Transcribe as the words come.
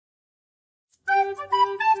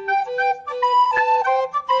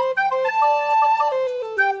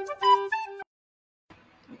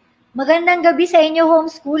Magandang gabi sa inyo,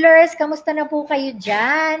 homeschoolers. Kamusta na po kayo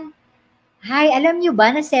dyan? Hi, alam nyo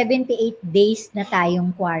ba na 78 days na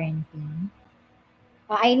tayong quarantine?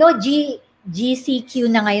 I know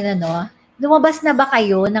GCQ na ngayon, ano? Lumabas na ba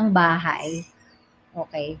kayo ng bahay?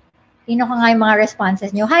 Okay. Sino ka nga yung mga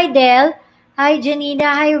responses nyo? Hi, Del. Hi,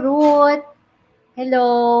 Janina. Hi, Ruth. Hello.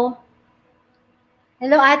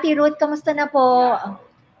 Hello, Ate Ruth. Kamusta na po?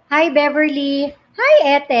 Hi, Beverly.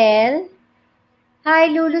 Hi, Ethel. Hi,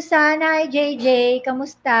 Lulu Sana. Hi, JJ.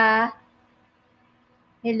 Kamusta?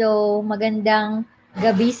 Hello. Magandang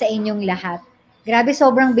gabi sa inyong lahat. Grabe,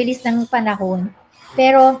 sobrang bilis ng panahon.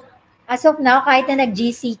 Pero, as of now, kahit na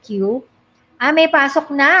nag-GCQ, may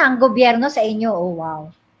pasok na ang gobyerno sa inyo. Oh, wow.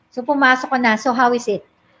 So, pumasok ka na. So, how is it?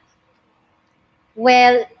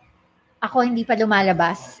 Well, ako hindi pa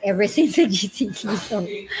lumalabas ever since nag-GCQ. So,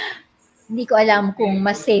 hindi ko alam kung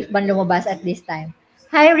mas safe ba lumabas at this time.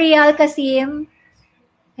 Hi, Rial Kasim.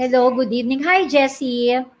 Hello, good evening. Hi,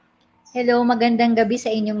 Jessie. Hello, magandang gabi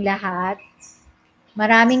sa inyong lahat.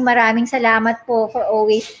 Maraming salamat po for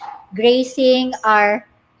always gracing our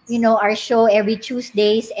show every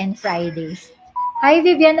Tuesdays and Fridays. Hi,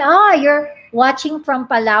 Vivian. You're watching from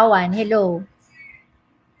Palawan. Hello.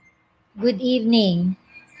 Good evening.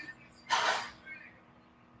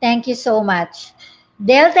 Thank you so much.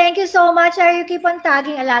 Del, thank you so much. You keep on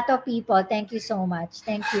tagging a lot of people. Thank you so much.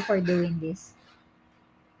 Thank you for doing this.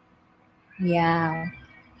 Yeah.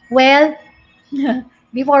 Well,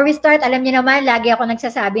 before we start, alam niyo naman, lagi ako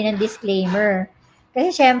nagsasabi ng disclaimer. Kasi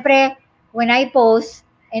syempre, when I post,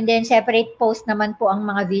 and then separate post naman po ang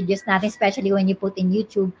mga videos natin, especially when you put in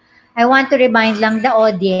YouTube, I want to remind lang the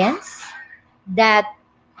audience that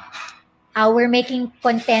we're making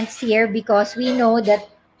contents here because we know that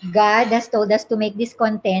God has told us to make these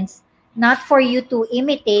contents not for you to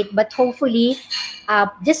imitate, but hopefully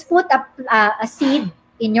just put a seed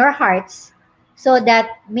in your hearts so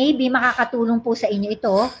that maybe makakatulong po sa inyo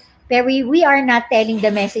ito. Pero we are not telling the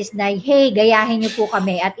message na, hey, gayahin niyo po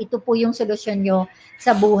kami at ito po yung solusyon nyo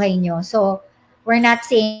sa buhay nyo. So, we're not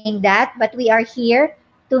saying that, but we are here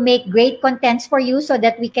to make great contents for you so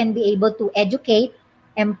that we can be able to educate,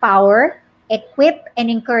 empower, equip, and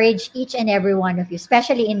encourage each and every one of you,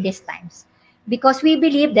 especially in these times. Because we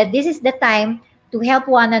believe that this is the time to help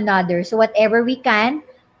one another. So whatever we can,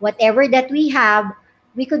 whatever that we have,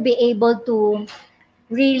 we could be able to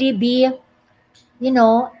really be,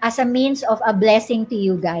 as a means of a blessing to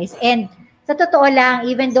you guys. And sa totoo lang,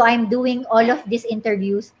 even though I'm doing all of these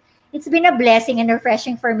interviews, it's been a blessing and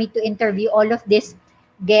refreshing for me to interview all of these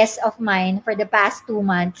guests of mine for the past 2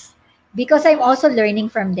 months because I'm also learning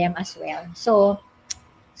from them as well. So,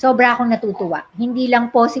 sobra akong natutuwa. Hindi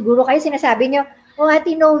lang po siguro kayo sinasabi nyo,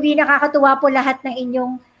 Ate Novi, nakakatuwa po lahat ng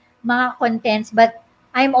inyong mga contents, but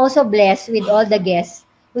I'm also blessed with all the guests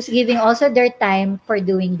who's giving also their time for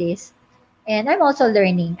doing this. And I'm also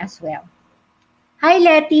learning as well. Hi,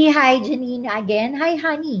 Letty. Hi, Janina again. Hi,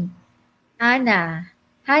 Honey. Anna.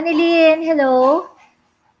 Hanilyn, hello.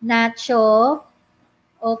 Nacho.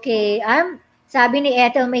 Okay. Sabi ni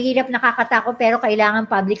Ethel, mahirap nakakatakot pero kailangan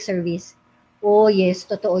public service. Oh, yes.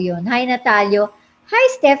 Totoo yun. Hi, Natalio. Hi,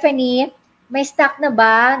 Stephanie. May stock na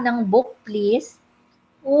ba ng book, please?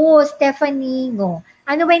 Oh, Stephanie. No.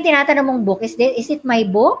 Ano ba yung tinatanong mong book? Is it my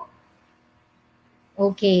book?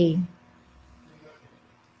 Okay.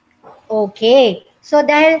 Okay. So,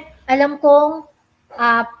 dahil alam kong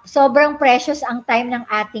sobrang precious ang time ng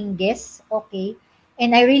ating guests, okay?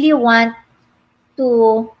 And I really want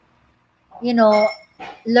to,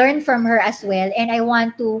 learn from her as well. And I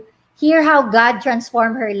want to hear how God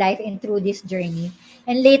transformed her life through this journey.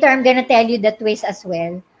 And later, I'm gonna tell you the twist as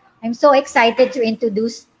well. I'm so excited to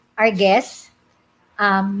introduce our guest,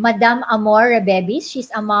 Madam Amor Rebibis.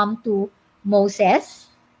 She's a mom to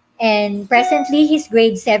Moses. And presently, he's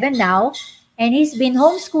grade 7 now. And he's been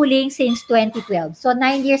homeschooling since 2012. So,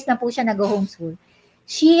 9 years na po siya nag-homeschool.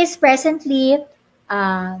 She is presently,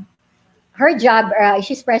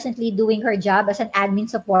 she's presently doing her job as an admin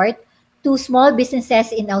support to small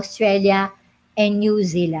businesses in Australia and New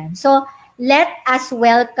Zealand. So, let us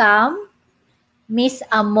welcome Miss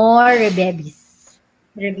Amor Rebibis.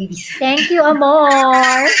 Thank you, Amor.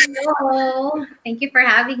 Hello. Thank you for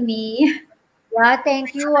having me. Yeah,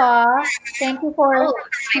 thank you. Thank you for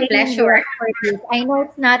my pleasure. I know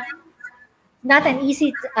it's not an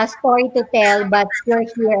easy story to tell, but you're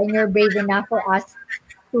here and you're brave enough for us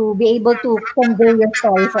to be able to convey your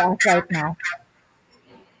story for us right now.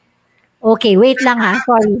 Okay, wait lang ha.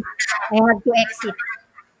 Sorry. I have to exit.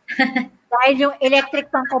 Dahil yung electric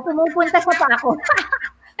fan ko, pumupunta sa pa ako.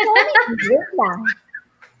 Wait lang.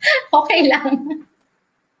 Okay lang.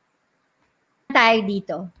 Tayo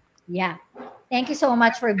dito. Yeah. Thank you so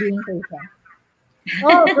much for being patient.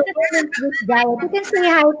 Oh, good morning, Miss Jaya. You can say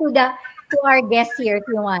hi to our guest here if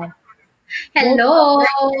you want. Hello.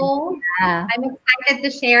 Yeah. I'm excited to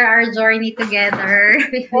share our journey together.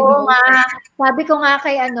 Oo nga. Sabi ko nga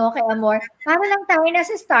kay Amor, para lang tayo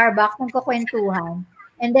nasa Starbucks nagkukwentuhan.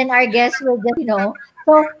 And then our guest will just,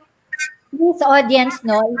 So, please audience,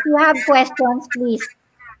 if you have questions, please,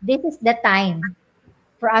 this is the time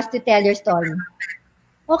for us to tell your story.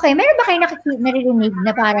 Okay, meron ba kayo naririnig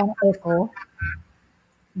na parang echo?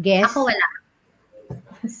 Guess? Ako wala.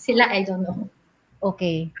 Sila, I don't know.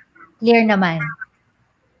 Okay. Clear naman.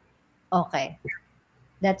 Okay.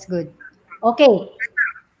 That's good. Okay.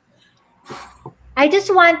 I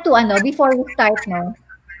just want to, before we start,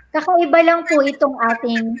 kakaiba lang po itong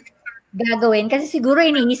ating gagawin kasi siguro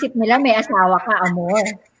iniisip nila may asawa ka, Amor.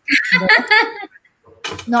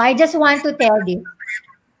 No, I just want to tell this.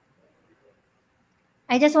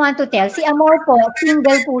 Si Amor po,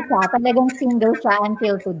 single po siya. Talagang single siya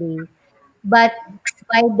until today. But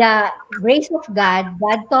by the grace of God,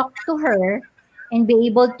 God talked to her and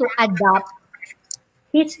be able to adopt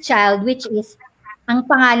his child, which is, ang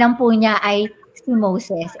pangalan po niya ay si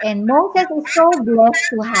Moses. And Moses is so blessed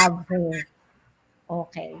to have her.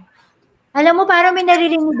 Okay. Alam mo, parang may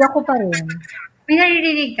naririnig ako pa rin. May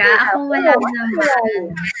naririnig ka? Ako wala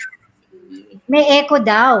naman. May echo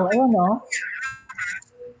daw. Ayun, no?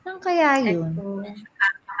 Saan kaya yun?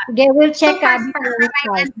 Sige, we'll check out.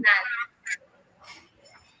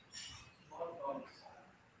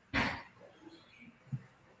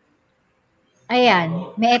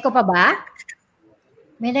 Ayan. May echo pa ba?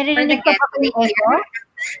 May naririnig pa ba yung echo?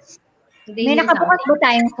 May nakabukas ba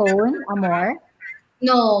tayong phone, Amor?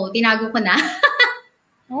 No, tinago ko na.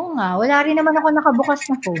 Oo nga. Wala rin naman ako nakabukas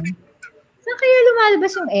na phone. Saan kaya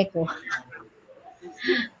lumalabas yung echo?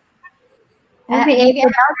 May echo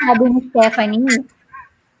daw, sabi ni Stephanie.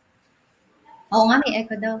 Oo nga, may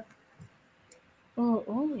echo daw.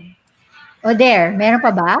 Oo. Oh, there. Meron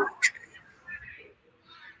pa ba?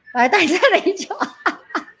 Para tayo sa radio.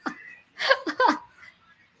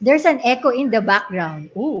 There's an echo in the background.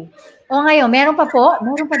 Ooh. O ngayon, meron pa po?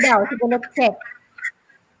 Meron pa daw. Sige, let's check.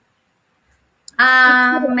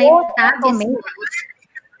 May tab is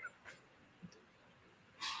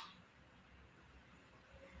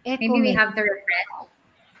maybe we have to refresh.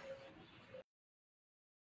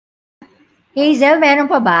 Hazel, meron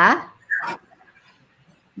pa ba?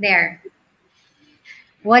 There.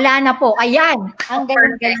 Wala na po. Ayan. Ang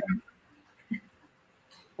galing-galing.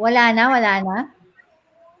 Wala na.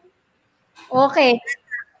 Okay.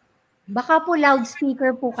 Baka po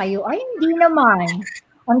loudspeaker po kayo. Ay, hindi naman.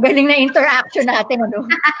 Ang galing na interaction natin, ano?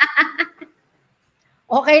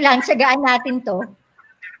 Okay lang, tsagaan natin to.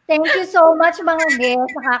 Thank you so much, mga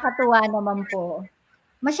guests. Nakakatuwa naman po.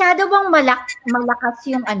 Masyado bang malakas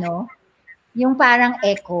yung yung parang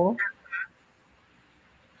echo?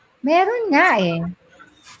 Meron nga eh.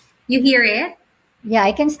 You hear it? Yeah,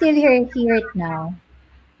 I can still hear it now.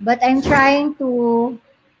 But I'm trying to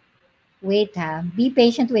wait, be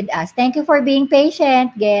patient with us. Thank you for being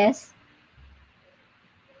patient, guys.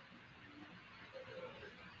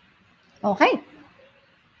 Okay.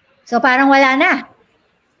 So parang wala na.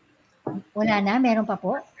 Wala na, meron pa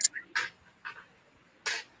po.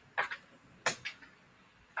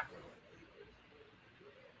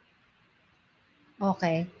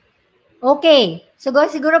 Okay. Okay.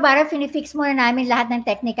 Siguro para finifix muna namin lahat ng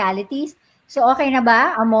technicalities. So okay na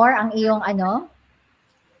ba, Amor, ang iyong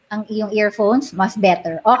ang iyong earphones? Mas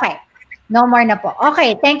better. Okay. No more na po.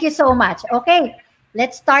 Okay, thank you so much. Okay.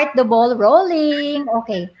 Let's start the ball rolling.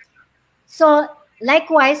 Okay. So,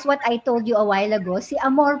 likewise, what I told you a while ago, si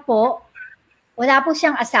Amor po, wala po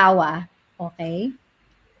siyang asawa. Okay?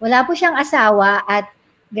 Wala po siyang asawa at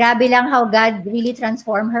grabe lang how God really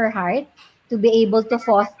transformed her heart to be able to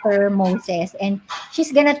foster Moses. And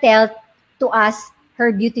she's gonna tell to us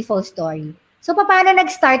her beautiful story. So, paano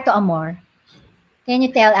nag-start to, Amor? Can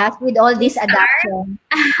you tell us with all this adoption?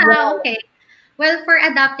 Okay. Well, for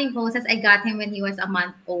adopting Moses, I got him when he was a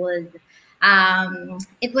month old.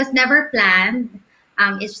 It was never planned.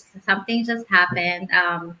 Something just happened.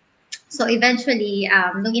 So eventually,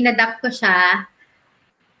 nung in-adopt ko siya,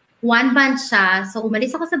 1 month siya. So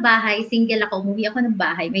umalis ako sa bahay, single ako, umuwi ako ng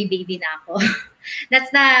bahay, may baby na ako. That's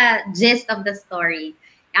the gist of the story.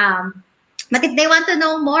 But if they want to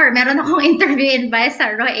know more, meron akong interview invite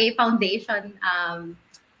sa Roy A. Foundation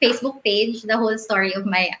Facebook page. The whole story of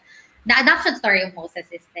the adoption story of Moses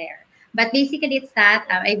is there. But basically, it's that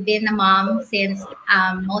I've been a mom since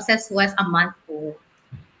Moses was a month old.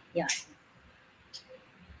 Yeah.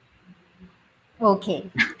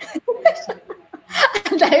 Okay.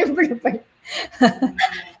 Ang dahil prepared.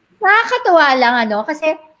 Nakakatuwa lang, ano,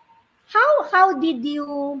 kasi how did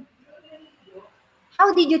you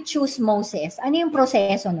choose Moses? Ano yung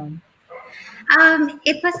proseso nun?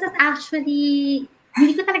 It was not actually,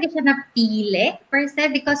 hindi ko talaga siya napili per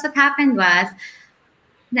se, because what happened was,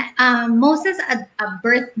 Moses, a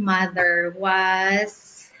birth mother,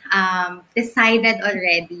 was decided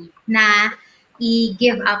already na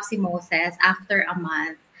i-give up si Moses after a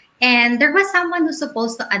month. And there was someone who's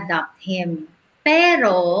supposed to adopt him.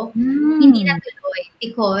 Pero, hindi natuloy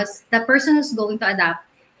because the person who's going to adopt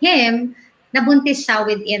him, nabuntis siya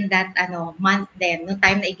within that month din, no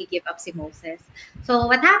time na i-give up si Moses. So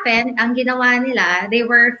what happened, ang ginawa nila, they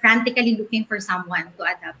were frantically looking for someone to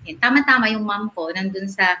adopt him. Tama-tama yung mom ko nandun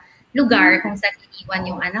sa lugar kung saan iniwan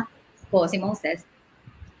yung anak ko, si Moses.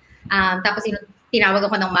 Tapos tinawag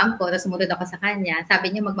ako ng mom ko, tapos sumunod ako sa kanya.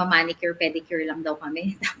 Sabi niya magma-manicure, pedicure lang daw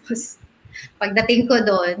kami. Tapos pagdating ko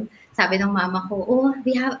doon, sabi ng mama ko,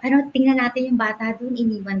 tingnan natin yung bata doon,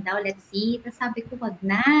 iniwan daw, let's see. Tapos sabi ko, wag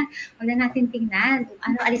na natin tingnan.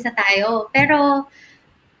 Alis na tayo. Pero,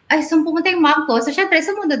 pumunta yung mom ko. So, syempre,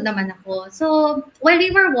 sumunod naman ako. So, while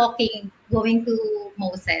we were walking, going to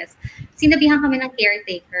Moses, sinabihan kami ng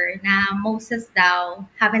caretaker na Moses daw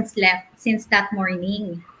haven't slept since that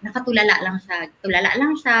morning. Nakatulala lang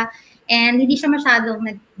siya. And hindi siya masyadong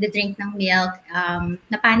nag-drink ng milk.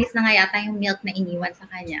 Napanis na nga yata yung milk na iniwan sa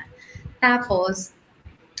kanya. Tapos,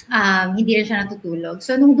 hindi rin siya natutulog.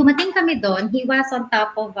 So, nung dumating kami doon, he was on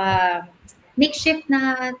top of a makeshift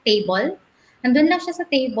na table. Nandun lang siya sa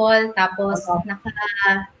table, tapos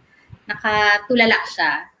nakatulala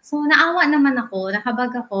siya. So, naawa naman ako,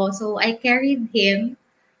 nakabag ako. So, I carried him.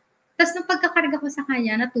 Tapos, nung pagkakarga ko sa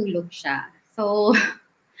kanya, natulog siya. So,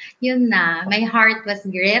 yun na. My heart was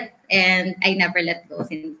gripped and I never let go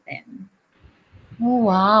since then. Oh,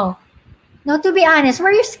 wow. Now, to be honest,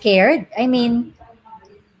 were you scared? I mean,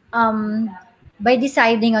 by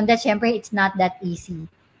deciding on that, syempre, it's not that easy.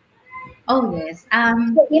 Oh, yes.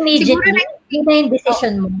 So immediately, yun na yung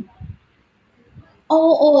decision mo?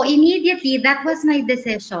 Oo, immediately, that was my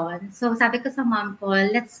decision. So, sabi ko sa mom ko,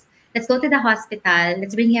 let's go to the hospital,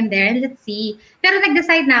 let's bring him there, and let's see. Pero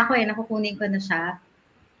nag-decide na ako nakukunin ko na siya.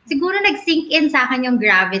 Siguro nag-sink in sa akin yung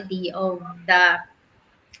gravity of the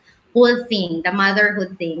whole thing, the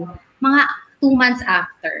motherhood thing, mga 2 months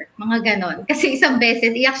after, mga ganon. Kasi isang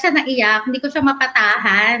beses, iyak siya na iyak, hindi ko siya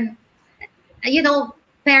mapatahan. You know,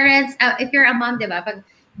 parents, if you're a mom, di ba,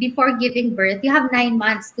 before giving birth, you have 9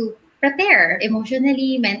 months to prepare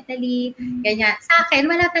emotionally, mentally, ganyan. Sa akin,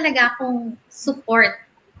 wala talaga akong support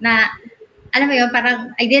na, alam mo yun,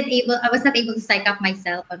 parang I was not able to psych up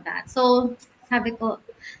myself on that. So, sabi ko,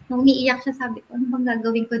 nung umiiyak siya, sabi ko, ano bang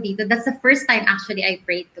gagawin ko dito? That's the first time actually I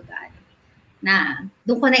prayed to God. Na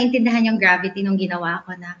doon ko naintindihan yung gravity nung ginawa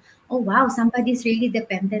ko na, oh wow, somebody's really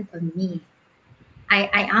dependent on me.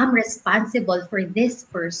 I am responsible for this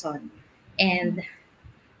person. And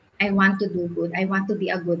I want to do good. I want to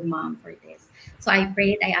be a good mom for this. So I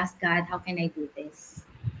prayed, I asked God, how can I do this?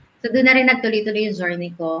 So doon na rin nagtuloy-tuloy yung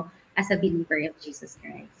journey ko as a believer of Jesus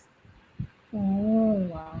Christ. Oh,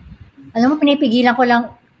 wow. Alam mo, pinipigilan ko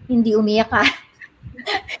lang hindi umiyak ka.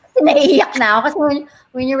 Naiiyak na ako kasi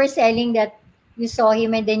when you were selling that you saw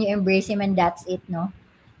him and then you embrace him and that's it, no?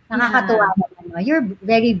 Nakakatuwa naman, no? You're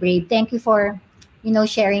very brave. Thank you for,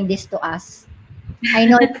 sharing this to us. I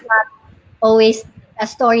know it's not always a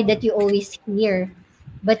story that you always hear,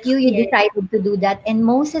 but you decided to do that, and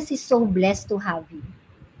Moses is so blessed to have you.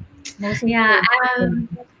 Moses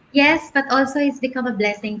yes, but also it's become a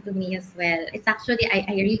blessing to me as well. It's actually, I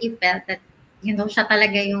really felt that, siya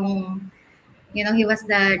talaga yung, he was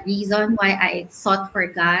the reason why I sought for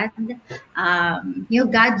God.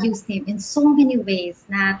 God used him in so many ways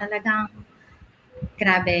na talagang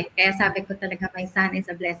grabe. Kaya sabi ko talaga, my son is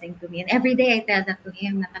a blessing to me. And every day I tell that to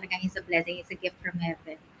him na talagang he's a blessing, he's a gift from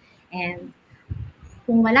heaven. And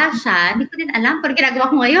kung wala siya, hindi ko din alam kung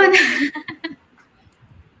ginagawa ko ngayon.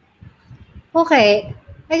 Okay.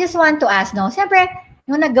 I just want to ask, no? Siyempre,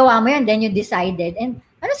 nung naggawa mo yan, then you decided. And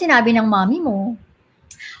ano sinabi ng mommy mo?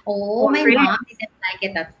 Oh, my mom didn't like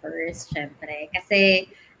it at first, syempre. Kasi,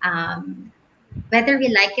 whether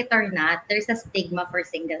we like it or not, there's a stigma for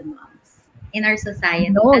single moms in our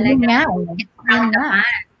society. No, yun nga.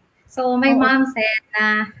 So, my mom said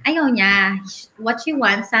na ayaw niya. What she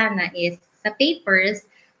wants sana is sa papers,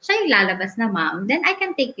 siya yung lalabas na mom. Then, I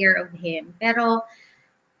can take care of him. Pero,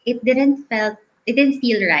 it didn't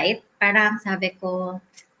feel right. Parang sabi ko,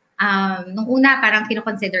 nung una, parang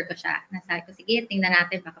kinoconsider ko siya. Nasabi ko, sige, tingnan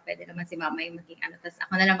natin, baka pwede naman si mama yung maging ano, tapos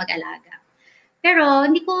ako na lang mag-alaga. Pero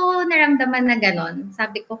hindi ko naramdaman na ganon.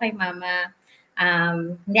 Sabi ko kay mama,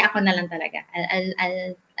 hindi, ako na lang talaga.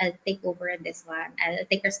 I'll take over on this one. I'll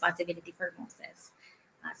take responsibility for Moses.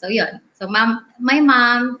 So yun. So my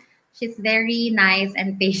mom, she's very nice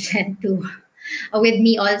and patient too with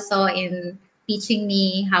me also in teaching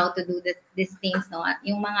me how to do these things, no?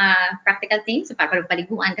 Yung mga practical things, so parang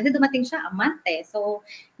paliguan. Kasi dumating siya a month eh. So,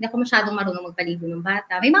 hindi ako masyadong marunong magpaligo ng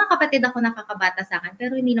bata. May mga kapatid ako nakakabata sa akin,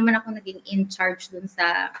 pero hindi naman ako naging in charge dun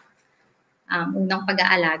sa unang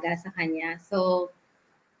pag-aalaga sa kanya. So,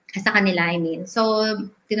 sa kanila, I mean. So,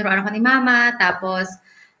 tinuruan ako ni mama. Tapos,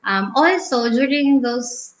 also, during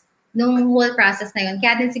nung whole process na yun,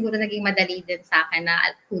 kaya din siguro naging madali din sa akin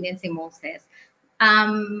na kunin si Moses.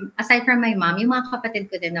 Aside from my mom, yung mga kapatid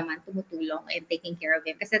ko din naman tumutulong in taking care of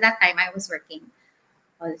him. Kasi that time, I was working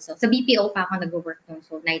also. Sa BPO pa ako nag-work doon.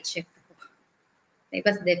 So, night shift ako. It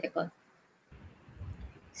was difficult.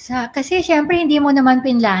 Kasi syempre, hindi mo naman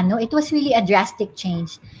pinlano. It was really a drastic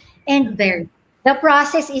change. And the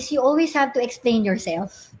process is you always have to explain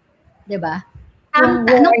yourself. Diba?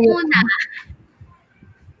 Nung una.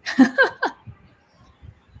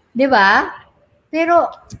 Diba?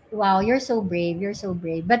 Pero, wow, you're so brave. You're so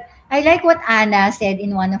brave. But I like what Anna said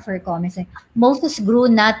in one of her comments. Moses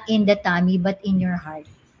grew not in the tummy, but in your heart.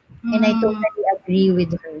 And I totally agree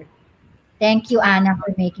with her. Thank you, Anna,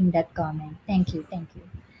 for making that comment. Thank you, thank you.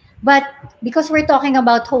 But because we're talking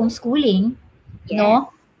about homeschooling,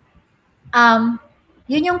 no?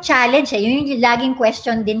 Yun yung challenge eh. Yun yung laging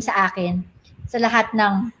question din sa akin. Sa lahat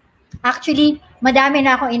ng... Actually, madami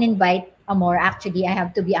na akong in-invite, Amor. Actually, I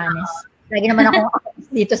have to be honest. Lagi naman akong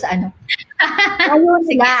dito sa ano.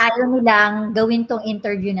 Ayaw nilang gawin tong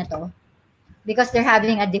interview na to because they're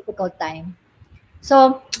having a difficult time.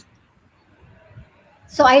 So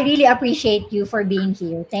I really appreciate you for being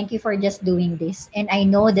here. Thank you for just doing this. And I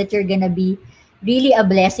know that you're gonna be really a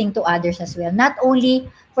blessing to others as well. Not only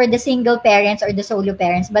for the single parents or the solo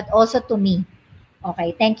parents, but also to me.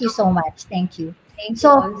 Okay, thank you so much. Thank you.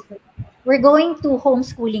 So we're going to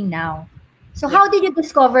homeschooling now. So how did you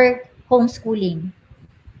discover homeschooling?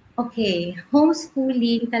 Okay,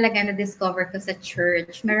 homeschooling talaga na-discover ko sa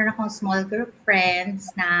church. Meron akong small group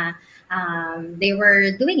friends na they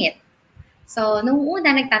were doing it. So, nung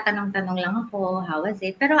una, nagtatanong-tanong lang ako, how was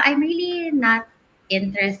it? Pero I'm really not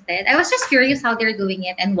interested. I was just curious how they're doing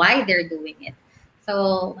it and why they're doing it.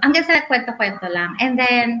 So, hanggang sa kwento-kwento lang. And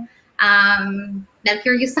then, dahil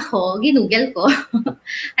curious ako, ginugel ko.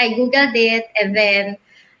 I googled it and then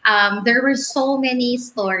there were so many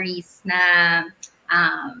stories na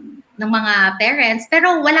ng mga parents,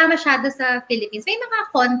 pero wala masyado sa Philippines. May mga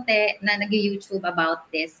konti na nag-YouTube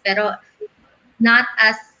about this, pero not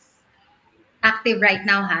as active right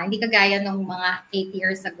now ha. Hindi kagaya nung mga 8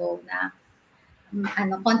 years ago na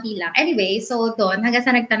konti lang. Anyway, so doon, hanggang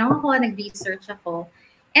sa nagtanong ako, nag-research ako.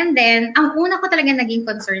 And then, ang una ko talaga naging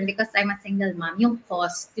concern because I'm a single mom, yung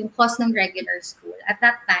cost ng regular school. At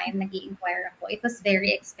that time, nag-i-inquire ako. It was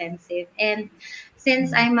very expensive. And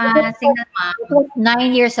since I'm a single mom... It was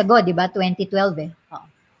 9 years ago, di ba? 2012 eh. Oh.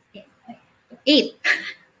 8.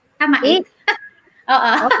 Tama, 8?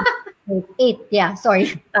 Oo. 8, yeah.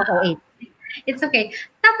 Sorry. Okay, 8. It's okay.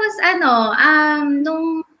 Tapos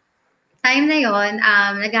nung time na yon,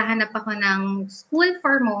 naghahanap ako ng school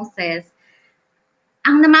for Moses.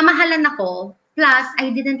 Ang namamahalan ako, plus I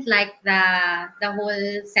didn't like the whole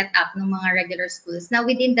setup ng mga regular schools na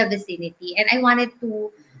within the vicinity. And I wanted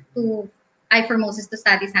for Moses to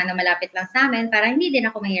study sana malapit lang sa amin para hindi din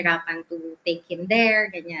ako mahirapan to take him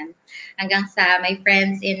there, ganyan. Hanggang sa my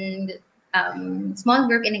friends in small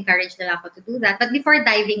group and encouraged nila ako to do that. But before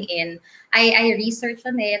diving in, I researched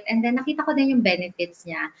on it and then nakita ko din yung benefits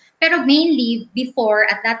niya. Pero mainly, before,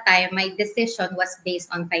 at that time, my decision was based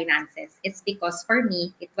on finances. It's because for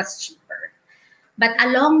me, it was cheaper. But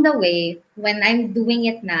along the way, when I'm doing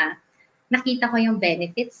it na, nakita ko yung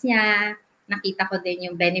benefits niya, nakita ko din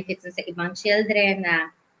yung benefits sa ibang children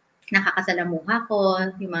na nakakasalamuha ko,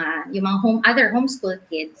 yung mga other homeschool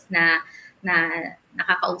kids na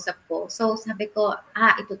nakakausap ko. So sabi ko,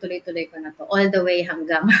 itutuloy-tuloy ko na to all the way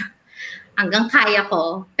hanggang kaya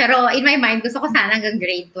ko. Pero in my mind, gusto ko sana hanggang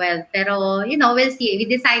grade 12. Pero, we'll see. We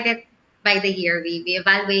decided by the year, we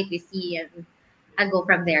evaluate, we see, and I'll go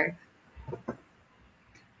from there.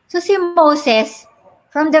 So si Moses,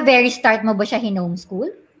 from the very start mo ba siya hinomeschool?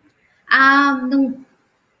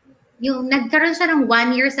 Yung nagkaroon siya ng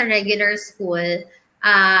 1 year sa regular school,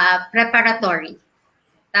 preparatory.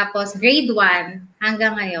 Tapos grade 1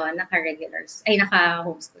 hanggang ngayon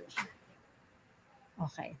naka-homeschool siya.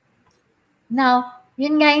 Okay. Now,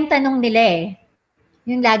 yun nga yung tanong nila eh.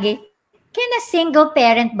 Yung lagi, can a single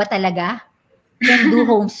parent ba talaga can do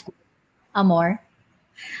homeschool, Amor?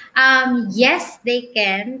 Yes, they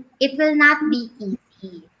can. It will not be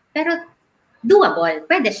easy. Pero doable.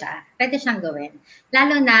 Pwede siya. Pwede siyang gawin.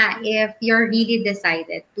 Lalo na if you're really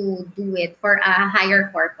decided to do it for a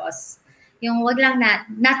higher purpose. Yung wag lang na,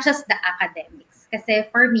 not just the academics. Kasi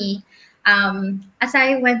for me, as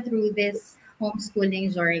I went through this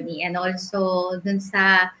homeschooling journey and also dun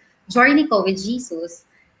sa journey ko with Jesus,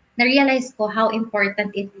 na-realize ko how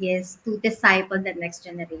important it is to disciple the next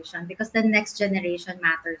generation because the next generation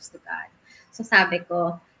matters to God. So sabi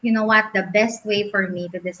ko, you know what, the best way for me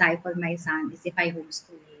to disciple my son is if I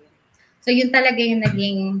homeschool him. So yun talaga yung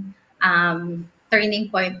naging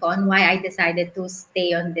turning point ko on why I decided to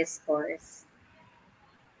stay on this course.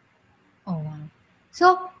 Oh, wow.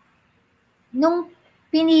 So, nung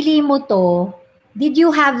pinili mo to, did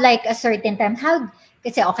you have like a certain time? How,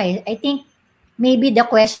 kasi okay, I think maybe the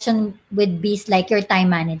question would be like your time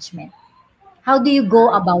management. How do you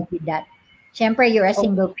go about with that? Siyempre, you're a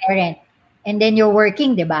single parent and then you're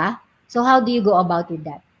working, di ba? So how do you go about with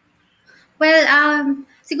that? Well,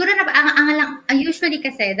 siguro na usually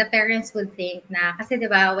kasi the parents would think na kasi 'di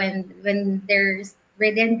ba when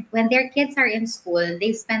their kids are in school,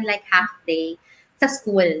 they spend like half day sa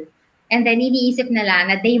school. And then iniisip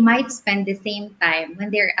nila na they might spend the same time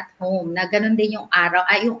when they're at home. Na ganun din yung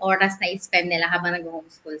yung oras na i-spend nila habang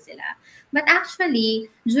nag-homeschool sila. But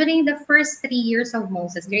actually, during the first 3 years of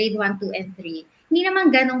Moses, grade 1, 2, and 3, hindi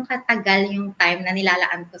naman ganun katagal yung time na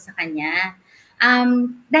nilalaan ko sa kanya.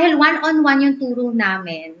 Dahil one-on-one yung turo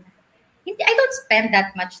namin, I don't spend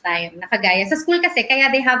that much time. Nakagaya sa school kasi,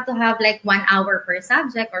 kaya they have to have like 1 hour per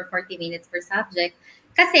subject or 40 minutes per subject.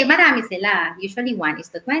 Kasi marami sila. Usually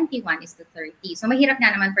 1:20, 1:30. So mahirap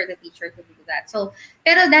nga naman for the teacher to do that. So,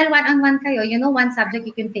 pero dahil one-on-one kayo, you know, one subject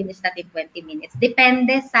you can finish that in 20 minutes.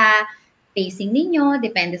 Depende sa pacing ninyo,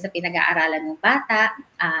 depende sa pinag-aaralan ng bata.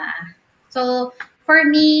 So, for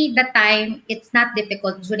me, the time, it's not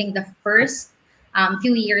difficult during the first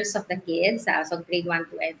few years of the kids, so grade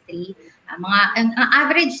 1, 2, and 3. Ang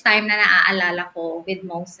average time na naaalala ko with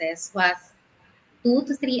Moses was 2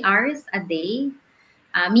 to 3 hours a day.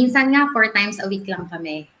 Minsan nga 4 times a week lang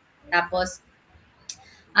kami. Tapos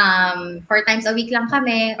 4 times a week lang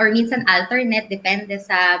kami or minsan alternate, depende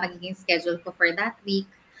sa magiging schedule ko for that week.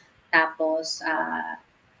 Tapos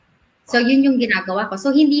so yun yung ginagawa ko.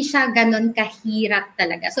 So hindi siya ganun kahirap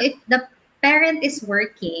talaga. So if the parent is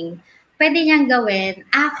working, pwede niyang gawin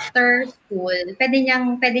after school, pwede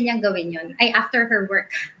niyang gawin yun, ay after her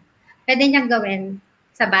work. Pwede niyang gawin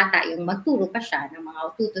sa bata yung magturo pa siya ng mga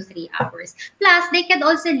 2 to 3 hours. Plus, they can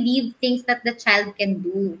also leave things that the child can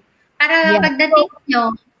do. Para pagdating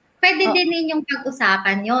nyo, pwede din ninyong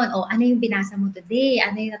pag-usapan yon. O, ano yung binasa mo today?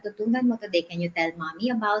 Ano yung natutunan mo today? Can you tell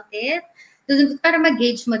mommy about it? Para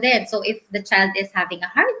mag-gauge mo din. So, if the child is having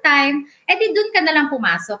a hard time, edi dun ka na lang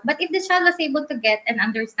pumasok. But if the child was able to get and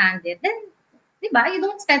understand it, then, di ba, you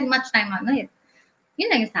don't spend much time on it.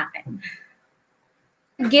 Yun lang yung sa akin.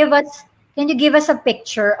 Can you give us a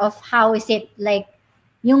picture of how is it like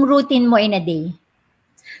yung routine mo in a day?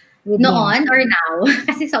 Noon or now?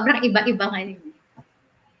 Kasi sobrang iba-iba ngayon.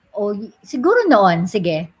 O, siguro noon.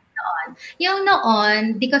 Sige. Noon. Yung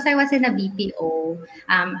noon, because I was in a BPO,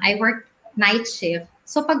 I worked night shift.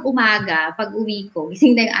 So, pag umaga, pag uwi ko,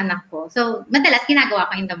 gising na yung anak ko. So, madalas ginagawa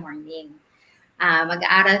ko in the morning.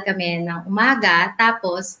 Mag-aaral kami ng umaga.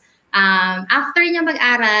 Tapos, after niya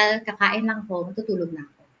mag-aral, kakain lang ko, matutulog na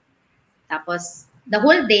ako. Tapos, the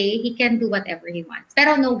whole day, he can do whatever he wants.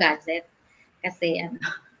 Pero no gadget. Kasi,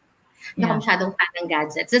 hindi ako masyadong fan ng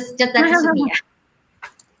gadgets. Just that's me.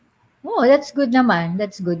 Oh, that's good naman.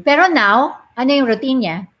 That's good. Pero now, ano yung routine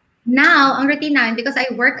niya? Now, ang routine namin, because I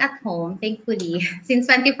work at home, thankfully, since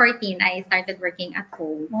 2014, I started working at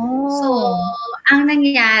home. Oh. So, ang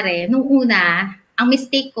nangyayari, nung una, ang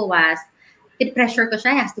mistake ko was, pressure ko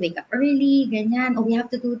siya, he has to wake up early, ganyan. Oh, we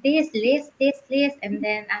have to do this, list. And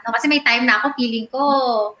then, kasi may time na ako, feeling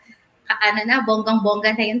ko,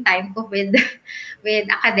 bonggang-bongga na yung time ko with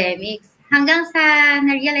academics. Hanggang sa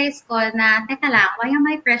na-realize ko na, teka lang, why am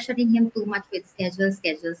I pressuring him too much with schedule?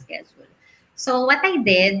 So, what I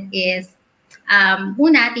did is,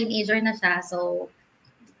 una, teenager na siya, so,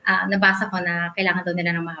 nabasa ko na kailangan daw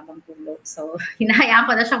nila ng mahabang tulog. So, hinahayaan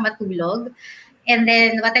ko na siyang matulog. And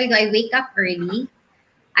then, what I do, I wake up early,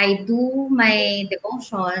 I do my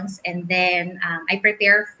devotions, and then I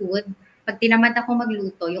prepare food. Pag tinamad ako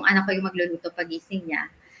magluto, yung anak ko yung magluluto pagising niya.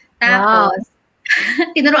 Tapos,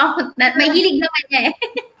 tinuruan ko, may hilig naman niya eh.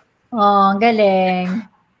 Oh, galing.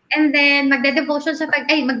 And then, magde-devotion siya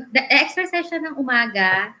mag-exercise siya ng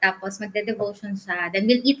umaga, tapos magde-devotion siya. Then,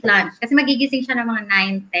 we'll eat lunch. Kasi magigising siya ng mga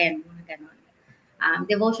 9, 10, mga ganun.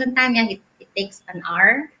 Devotion time niya, it takes an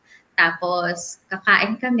hour. Tapos,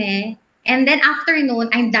 kakain kami. And then,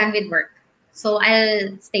 afternoon, I'm done with work. So,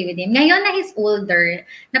 I'll stay with him. Ngayon na he's older,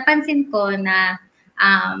 napansin ko na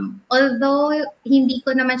although hindi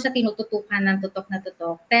ko naman siya tinututukan ng tutok na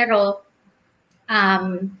tutok, pero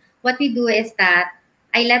what we do is that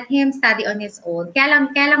I let him study on his own. Kaya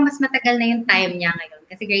lang mas matagal na yung time niya ngayon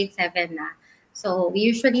kasi grade 7 na. So, we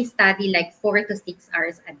usually study like 4 to 6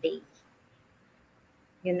 hours a day.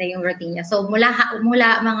 Yun na yung routine niya. So, mula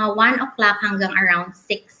mga 1 o'clock hanggang around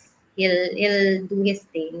 6, he'll do his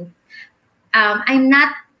thing. I'm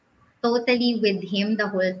not totally with him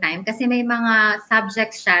the whole time kasi may mga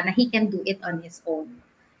subjects siya na he can do it on his own.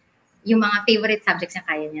 Yung mga favorite subjects niya,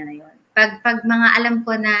 kaya niya na yun. Pag mga alam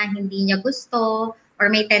ko na hindi niya gusto or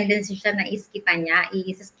may tendency siya na iskipan niya,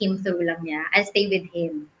 i-skim through lang niya, I'll stay with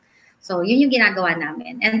him. So, yun yung ginagawa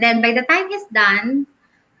namin. And then, by the time he's done,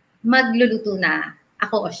 magluluto na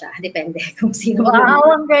ako o siya. Depende kung sino.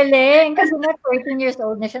 Wow, ang galing. Kasi na 13 years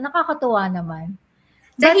old na siya. Nakakatuwa naman.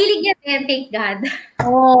 Sa hilig niya din, thank God.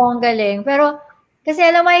 Oo, ang galing. Pero, kasi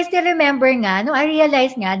alam mo, I still remember nga, no, I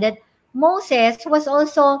realized nga that Moses was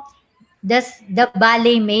also the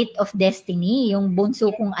ballet mate of Destiny, yung bunso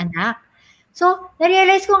kong anak. So,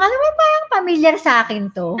 na-realize ko, alam mo, parang familiar sa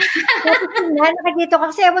akin to. Kasi nakikita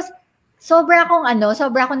ko, kasi sobra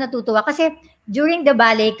akong natutuwa. Kasi during the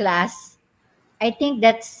ballet class, I think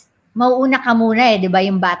that's, mauuna ka muna di ba,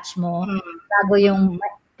 yung batch mo, bago yung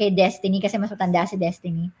kay Destiny, kasi mas matanda si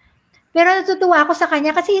Destiny. Pero natutuwa ako sa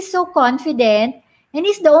kanya kasi he's so confident and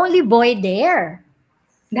he's the only boy there.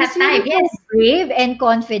 That time, yes. Brave and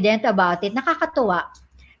confident about it. Nakakatuwa.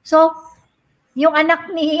 So, yung anak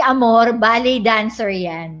ni Amor, ballet dancer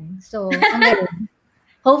yan. So, ang galing.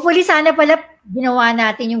 Hopefully, sana pala ginawa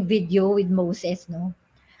natin yung video with Moses, no?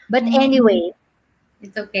 But anyway.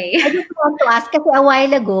 It's okay. I just want to ask, kasi a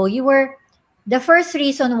while ago, the first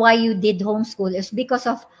reason why you did homeschool is because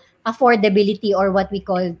of affordability or what we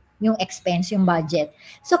call yung expense, yung budget.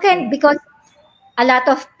 So, because a lot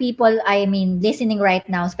of people, I mean, listening right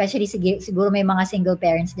now, especially siguro may mga single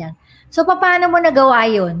parents diyan. So, paano mo nagawa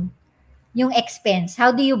yun? Yung expense?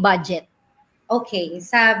 How do you budget? Okay,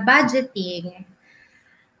 sa budgeting,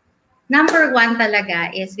 number 1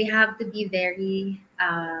 talaga is we have to be very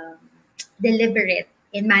deliberate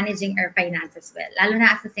in managing our finances well. Lalo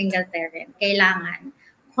na as a single parent, kailangan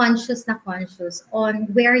conscious on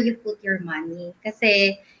where you put your money.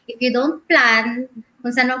 Kasi if you don't plan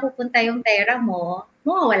kung saan mapupunta yung pera mo,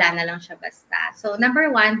 mawawala na lang siya basta. So number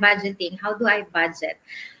 1, budgeting. How do I budget?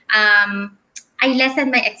 I lessen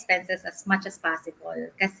my expenses as much as possible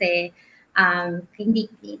kasi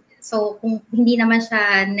kung hindi naman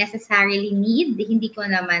siya necessarily need, hindi ko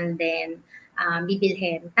naman din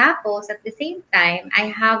bibilhin. Tapos at the same time, I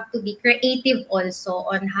have to be creative also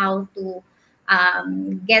on how to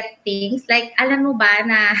get things. Like, alam mo ba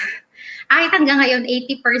na kahit hanggang ngayon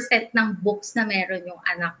 80% ng books na meron yung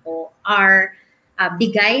anak ko are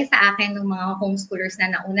bigay sa akin ng mga homeschoolers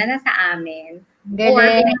na nauna na sa amin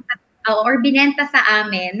or binenta sa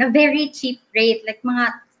amin na very cheap rate, like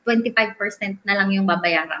mga 25% na lang yung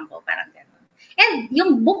babayaran ko, parang gano'n. And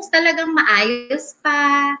yung books talagang maayos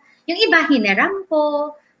pa, yung iba hiniram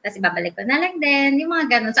ko, tapos ibabalik ko na lang din, yung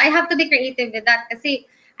mga gano'n. So I have to be creative with that kasi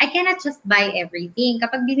I cannot just buy everything.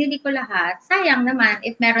 Kapag binili ko lahat, sayang naman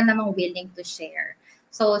if meron namang willing to share.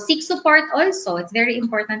 So seek support also. It's very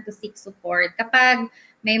important to seek support. Kapag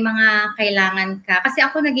may mga kailangan ka. Kasi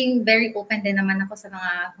ako naging very open din naman ako sa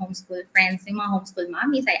mga homeschool friends, yung mga homeschool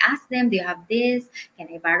mommies. I ask them, do you have this? Can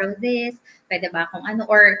I borrow this? Pwede ba kung ano?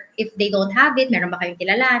 Or if they don't have it, meron ba kayong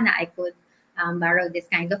kilala na I could borrow this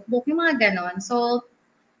kind of book? Yung mga ganon. So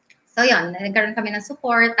yun, nagkaroon kami ng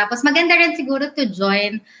support. Tapos maganda rin siguro to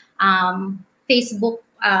join Facebook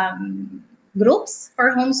groups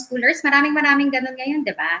for homeschoolers. Maraming ganun ngayon,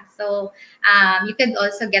 di ba? So, you could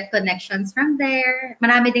also get connections from there.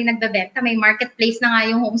 Marami ding nagbebenta. May marketplace na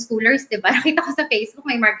nga yung homeschoolers, di ba? Nakita ko sa Facebook,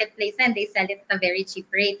 may marketplace na and they sell it at a very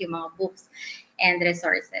cheap rate, yung mga books and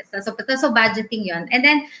resources. So budgeting yon. And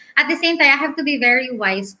then, at the same time, I have to be very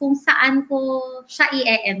wise kung saan ko siya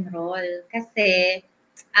i-enroll. Kasi,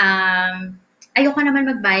 ayoko naman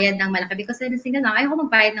magbayad ng malaki because I'm single now, ayoko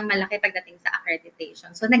magbayad ng malaki pagdating sa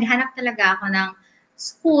accreditation. So, naghanap talaga ako ng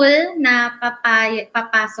school na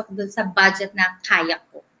papasok dun sa budget na kaya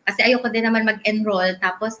ko. Kasi ayoko din naman mag-enroll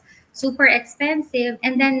tapos super expensive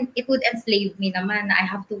and then it would enslave me naman na I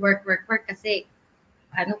have to work kasi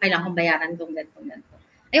kailangan kong bayaran itong ganito.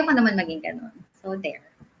 Ayoko naman maging ganun. So, there.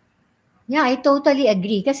 Yeah, I totally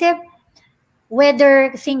agree. Kasi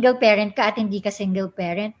whether single parent ka at hindi ka single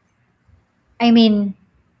parent, I mean,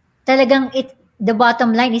 talagang the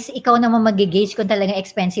bottom line is ikaw naman mag-gauge kung talagang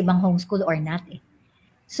expensive ang homeschool or not eh.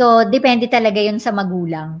 So, depende talaga yun sa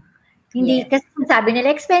magulang. Hindi, Yes. kasi sabi nila,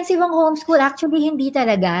 expensive ang homeschool. Actually, hindi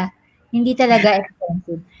talaga. Hindi talaga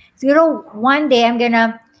expensive. Siguro, one day, I'm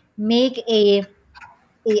gonna make a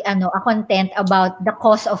content about the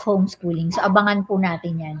cost of homeschooling. So, abangan po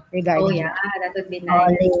natin yan Oh regarding yeah, that. that would be Oh,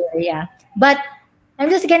 nice. later, yeah. But,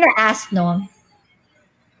 I'm just gonna ask, no?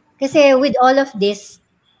 Kasi with all of this,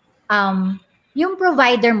 yung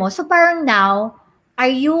provider mo, so parang now,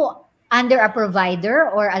 are you under a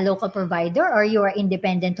provider or a local provider or you are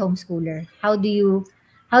independent homeschooler? How do you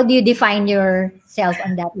define yourself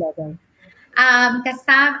on that level? I'm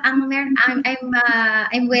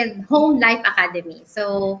with Home Life Academy.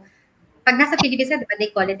 So, pag nasa Philippines, diba,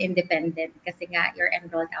 they call it independent kasi nga you're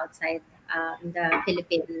enrolled outside the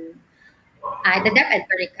Philippine, the DepEd,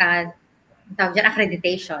 tawag dyan,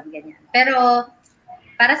 accreditation, ganyan. Pero,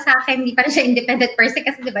 para sa akin, hindi pa rin siya independent person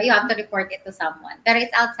kasi diba, you have to report it to someone. Pero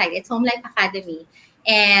it's outside. It's Home Life Academy.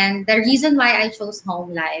 And the reason why I chose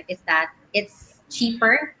Home Life is that it's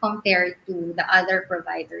cheaper compared to the other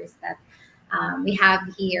providers that we have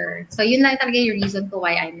here. So yun lang talaga yung reason ko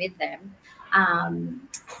why I'm with them.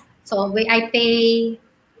 So I pay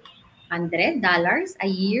 $100 a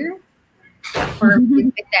year for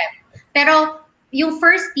with them. Pero yung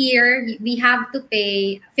first year, we have to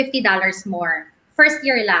pay $50 more. First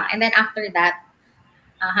year lang. And then after that,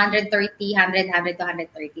 130, 100, 100 to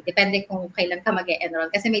 130. Depende kung kailan ka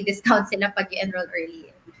mag-enroll. Kasi may discount sila pag you-enroll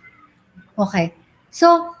early. Okay.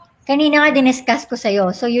 So, kanina nga diniscuss ko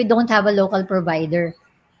sa'yo, so you don't have a local provider.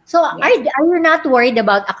 So, Yes. are you not worried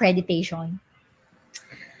about accreditation?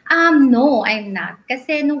 No, I'm not.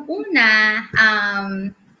 Kasi nung una,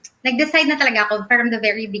 nag-decide na talaga ako from the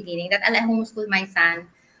very beginning that I'll homeschool my son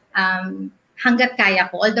hanggat kaya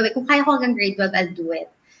ko. All the way, kung kaya ko hanggang grade 12, I'll do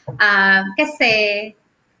it. Kasi,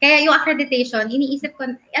 kaya yung accreditation, iniisip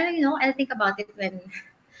ko, I'll think about it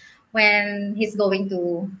when he's going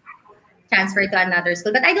to transfer to another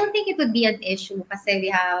school. But I don't think it would be an issue kasi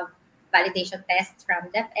we have validation tests from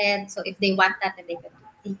DepEd. So if they want that, then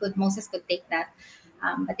Moses could take that.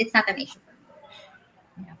 But it's not an issue for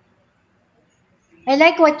me. Yeah. I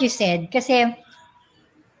like what you said kasi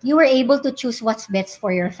you were able to choose what's best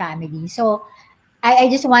for your family. So, I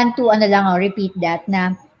just want to repeat that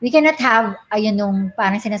na we cannot have nung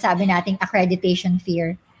parang sinasabi nating accreditation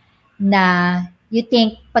fear na you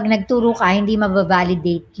think pag nagturo ka hindi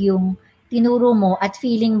mababalidate yung tinuro mo at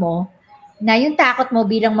feeling mo na yung takot mo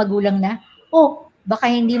bilang magulang na baka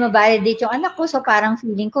hindi ma-validate yung anak ko, so parang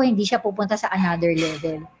feeling ko hindi siya pupunta sa another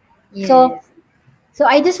level. Yes. So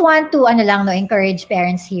I just want to encourage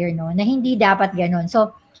parents here na hindi dapat ganun.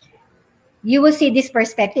 So you will see this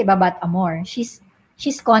perspective about Amor. She's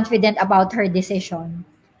confident about her decision.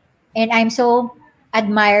 And I'm so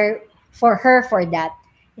admire for her for that.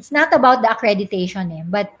 It's not about the accreditation,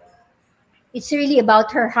 but it's really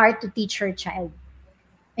about her heart to teach her child.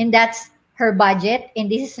 And that's her budget, and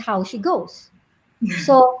this is how she goes.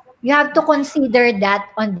 So you have to consider that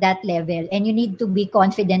on that level, and you need to be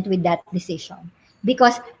confident with that decision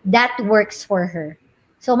because that works for her.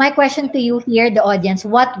 So my question to you here, the audience,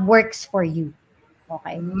 what works for you?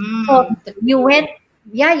 Okay. So you went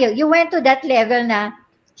to that level na,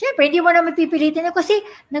 syempre, hindi mo na mapipilitin kasi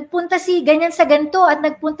nagpunta si ganyan sa ganito at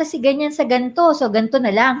nagpunta si ganyan sa ganito. So ganito na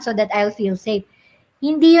lang so that I'll feel safe.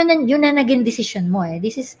 Hindi yun na naging decision mo eh.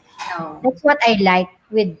 That's what I like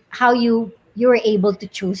with how you were able to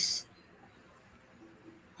choose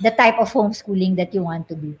the type of homeschooling that you want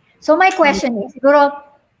to be. So my question is, siguro,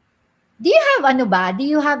 do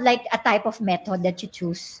you have like a type of method that you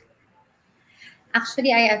choose?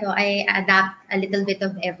 Actually, I adapt a little bit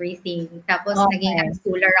of everything. Tapos naging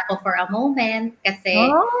homeschooler ako for a moment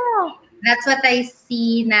kasi that's what I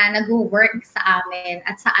see na nag-work sa amin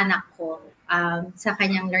at sa anak ko, sa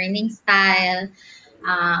kanyang learning style.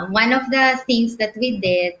 One of the things that we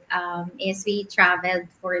did is we traveled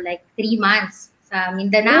for like 3 months sa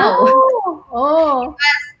Mindanao.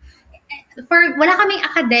 Wala kaming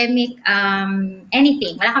academic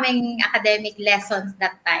anything. Wala kaming academic lessons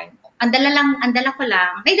that time. Ang dala ko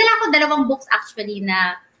lang. May dala ko 2 books actually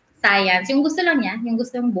na science. Yung gusto lang niya, yung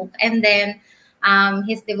gusto yung book. And then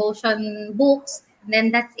his devotion books. And then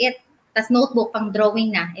that's it. Tas notebook pang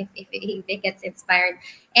drawing na if it gets inspired.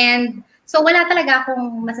 And so wala talaga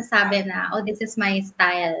akong masasabi na, this is my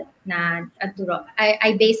style na turo.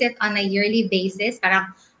 I base it on a yearly basis. Parang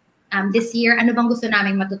this year, ano bang gusto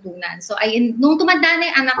naming matutunan? So nung tumanda na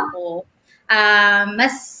yung anak ko,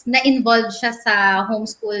 mas na-involve siya sa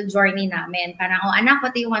homeschool journey namin. Parang, oh anak,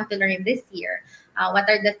 what do you want to learn this year?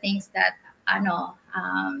 What are the things that,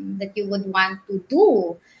 that you would want to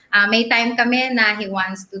do? May time kami na he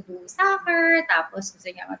wants to do soccer, tapos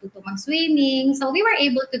gusto niya matuto mag-swimming. So we were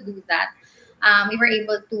able to do that. We were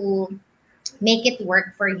able to make it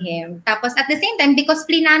work for him. Tapos at the same time, because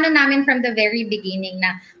plinano namin from the very beginning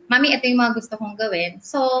na, Mami, ito yung mga gusto kong gawin.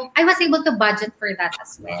 So I was able to budget for that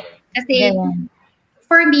as well. Kasi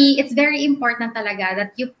for me, it's very important talaga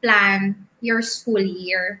that you plan your school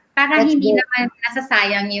year para hindi naman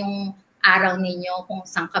nasasayang yung araw ninyo kung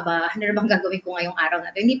saan ka ba, ano na bang gagawin ko ngayong araw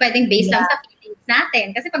na ito. Hindi pwedeng based lang sa feelings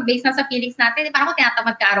natin. Kasi pag based lang sa feelings natin, parang ako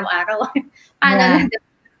tinatamad ka araw-araw. Paano na?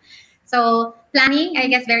 So, planning,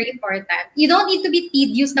 I guess, very important. You don't need to be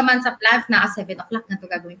tedious naman sa plans na 7 o'clock ganito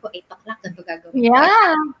gagawin ko, 8 o'clock ganito gagawin ko.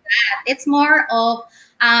 It's more of,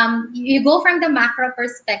 you go from the macro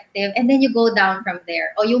perspective and then you go down from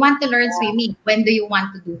there. O you want to learn swimming, when do you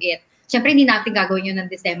want to do it? Siyempre, hindi natin gagawin yun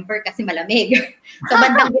ng December kasi malamig. So,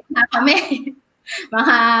 bandang gitna kami.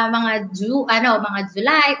 mga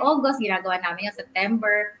July, August, ginagawa namin yung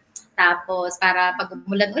September. Tapos, para pag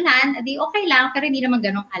umulan-ulan, edi okay lang, pero hindi naman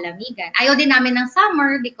ganong kalamigan. Ayaw din namin ng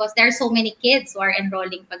summer because there are so many kids who are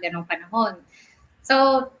enrolling pag ganong panahon.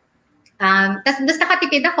 So, tapos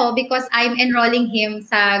nakatipid ako because I'm enrolling him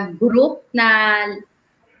sa group na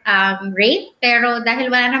rate, pero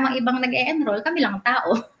dahil wala namang ibang nag-e-enroll, kami lang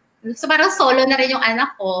tao. So, parang solo na rin yung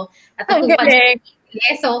anak ko.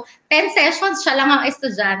 So, 10 sessions siya lang ang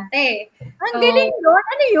estudyante. Ang galing yun?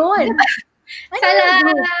 Ano yun?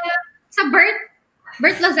 Sa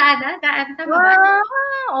Bert Lozada, tama ba?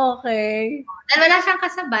 Okay. Dahil wala siyang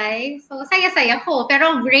kasabay, so saya-saya ko.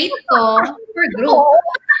 Pero grade ko per group.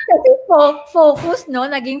 Kasi focus, no?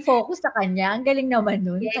 Naging focus sa kanya. Ang galing naman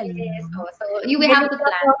nun. Yes. So you will have to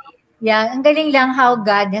plan. Yeah, ang galing lang how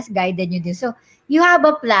God has guided you din. So, you have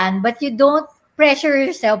a plan, but you don't pressure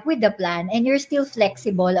yourself with the plan and you're still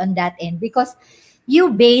flexible on that end because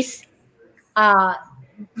you base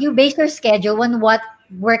your schedule on what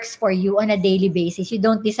works for you on a daily basis. You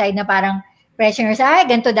don't decide na parang pressure yourself,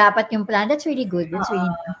 ganito dapat yung plan. That's really good. That's really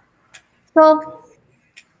nice. So,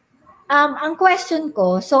 ang question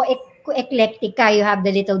ko, so eclectic ka, you have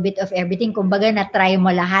the little bit of everything. Kumbaga, na-try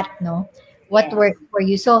mo lahat, no? What works for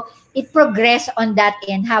you. So, it progress on that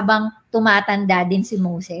end habang tumatanda din si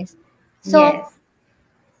Moses. So,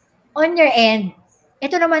 on your end,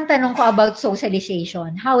 ito naman tanong ko about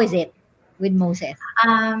socialization. How is it with Moses?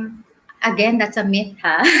 Again, that's a myth,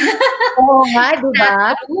 ha? Oo nga,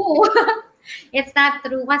 diba? It's not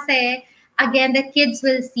true kasi, again, the kids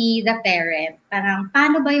will see the parent. Parang,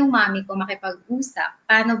 paano ba yung mami ko makipag-usap?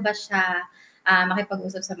 Paano ba siya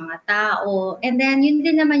makipag-usap sa mga tao? And then, yun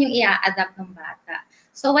din naman yung i-adapt ng bata.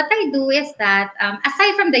 So, what I do is that,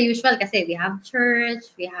 aside from the usual, kasi we have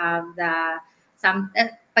church, we have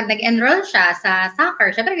pag nag-enroll siya sa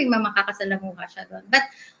soccer, syempre may makakasalamuha siya doon. But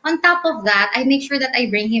on top of that, I make sure that I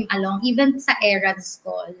bring him along even sa errands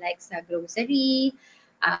ko, like sa grocery,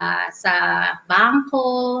 sa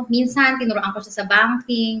bangko. Minsan, tinuruan ko siya sa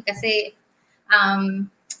banking kasi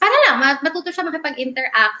para lang, matuto siya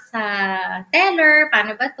makipag-interact sa teller,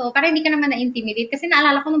 paano ba to? Para hindi ka naman na-intimidate. Kasi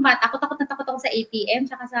naalala ko nung bata, takot ako sa ATM,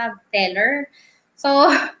 tsaka sa teller. So,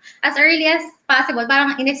 as early as possible,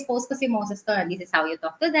 parang in-expose ko si Moses to, this is how you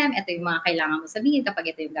talk to them, ito yung mga kailangan mo sabihin kapag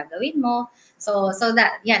ito yung gagawin mo. So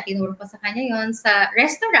that, tinuro ko sa kanya yon sa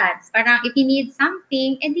restaurants. Parang if you need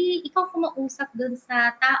something, edi ikaw kumausap dun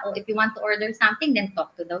sa tao. If you want to order something, then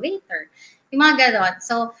talk to the waiter. Yung mga ganon.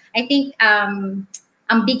 So, I think,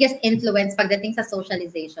 ang biggest influence pagdating sa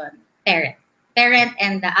socialization, parent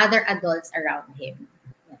and the other adults around him.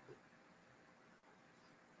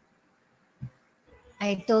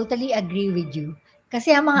 I totally agree with you. Kasi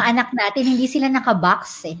ang mga anak natin, hindi sila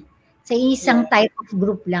nakabox sa isang type of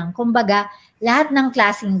group lang. Kumbaga, lahat ng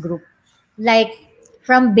klaseng group. Like,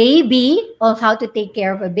 from baby, of how to take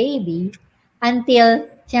care of a baby, until,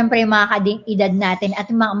 syempre, mga edad natin at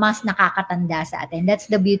mga mas nakakatanda sa atin. That's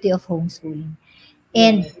the beauty of homeschooling.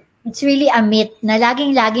 And it's really a myth na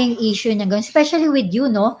laging issue niya, especially with you,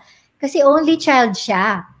 no? Kasi only child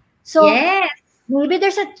siya. So, maybe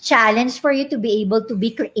there's a challenge for you to be able to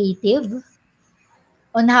be creative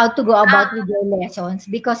on how to go about with your lessons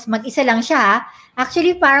because mag-isa lang siya.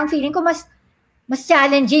 Actually, parang feeling ko mas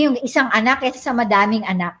challenging yung isang anak kaysa sa madaming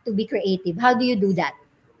anak to be creative. How do you do that?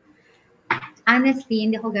 Honestly,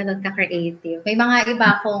 hindi ko ganun ka-creative. May mga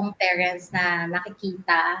iba akong parents na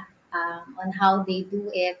nakikita on how they do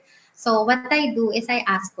it. So what I do is I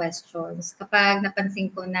ask questions. Kapag napansin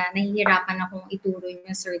ko na nahihirapan akong ituro yung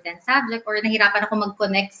certain subject or nahihirapan ako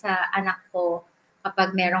mag-connect sa anak ko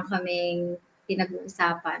kapag meron kaming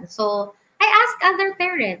pinag-uusapan. So I ask other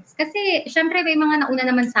parents kasi syempre may mga nauna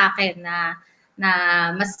naman sa akin na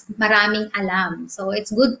mas maraming alam. So it's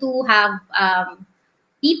good to have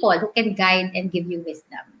people who can guide and give you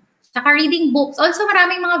wisdom. Saka reading books. Also,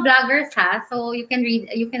 maraming mga vloggers ha. So you can read,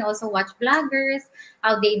 you can also watch vloggers,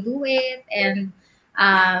 how they do it, and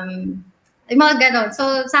yung mga ganon.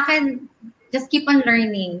 So sa akin, just keep on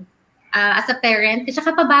learning as a parent.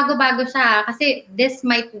 Saka pabago-bago siya kasi this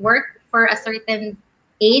might work for a certain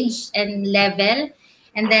age and level,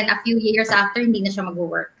 and then a few years after, hindi na siya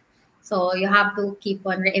mag-work. So you have to keep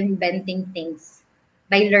on reinventing things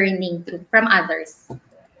by learning from others.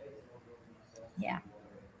 Yeah.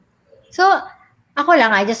 So, ako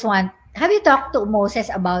lang, I just want, have you talked to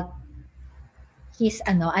Moses about his,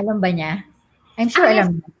 alam ba niya? I'm sure yes.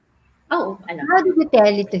 alam niya. Oh, alam. How did you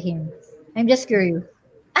tell it to him? I'm just curious.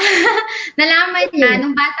 Nalaman niya,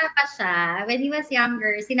 nung bata pa siya, when he was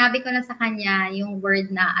younger, sinabi ko na sa kanya yung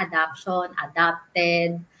word na adoption,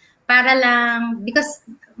 adopted, para lang, because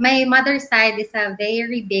my mother's side is a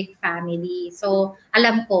very big family. So,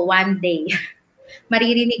 alam ko, one day,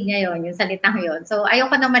 maririnig niya yon yung salitang yon. So,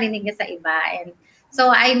 ayoko na marinig niya sa iba. And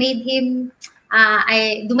so, I made him,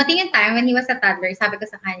 dumating yung time when he was a toddler, sabi ko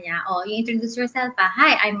sa kanya, oh, you introduce yourself pa.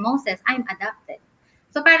 Hi, I'm Moses. I'm adopted.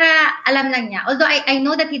 So, para alam lang niya. Although, I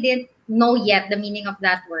know that he didn't know yet the meaning of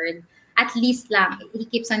that word, at least lang, he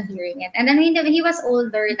keeps on hearing it. And then, when he was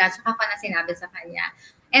older, saka ko na sinabi sa kanya.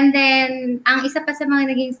 And then, ang isa pa sa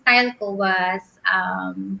mga naging style ko was,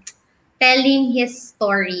 telling his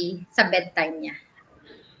story sa bedtime niya.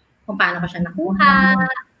 Kung paano ko siya nakuha,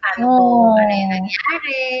 paano ko, ano yung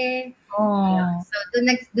nangyari. So,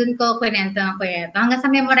 dun ko kwento ng kwento. Hanggang sa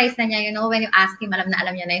memorize na niya, when you ask him, alam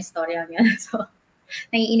niya na yung story niya. So,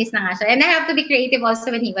 naiinis na nga siya. And I have to be creative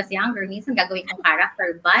also when he was younger. Minsan gagawin kong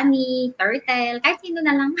character, bunny, turtle, kahit sino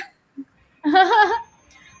na lang.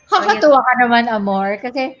 Kakatuwa ka naman, Amor.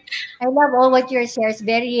 Kasi I love all what your shares.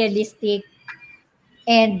 Very realistic.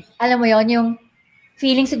 And alam mo yon yung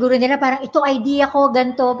feeling siguro nila parang ito idea ko,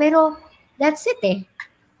 ganito. Pero that's it eh.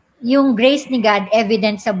 Yung grace ni God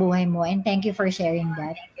evident sa buhay mo. And thank you for sharing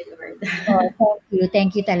that. Thank you, Lord.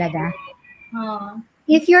 Thank you talaga.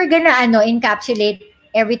 If you're gonna encapsulate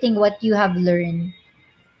everything what you have learned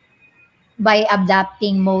by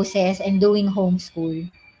adopting Moses and doing homeschool,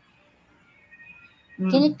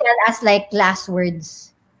 can you tell us like last words?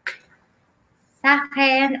 Sa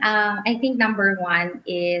akin, I think number one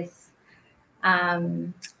is, sa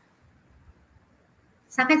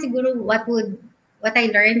akin siguro what I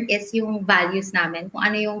learned is yung values namin, kung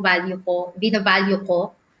ano yung value ko, binavalue ko,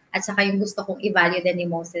 at saka yung gusto kong i-value din ni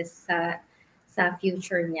Moses sa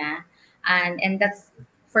future niya. And that's,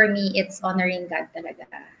 for me, it's honoring God talaga.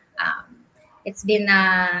 It's been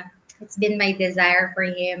my desire for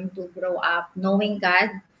him to grow up knowing God,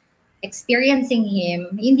 experiencing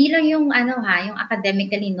him, hindi lang yung yung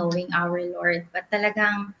academically knowing our Lord, but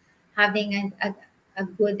talagang having a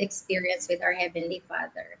good experience with our Heavenly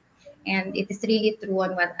Father. And it is really true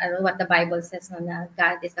on what the Bible says, no, na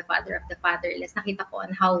God is the Father of the fatherless. Nakita ko on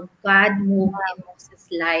how God moved in Moses'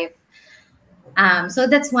 life. So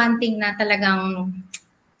that's one thing na talagang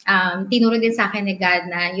tinuro din sa akin ni God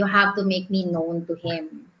na you have to make me known to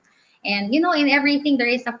Him. And in everything there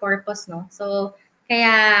is a purpose, no? So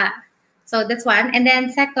that's one. And then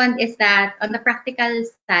second is that on the practical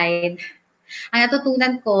side, ang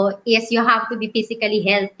natutunan ko is you have to be physically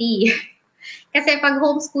healthy. Kasi pag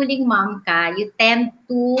homeschooling mom ka, you tend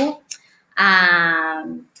to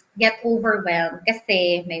get overwhelmed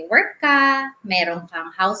kasi may work ka, meron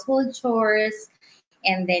kang household chores,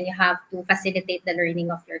 and then you have to facilitate the learning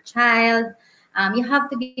of your child. You have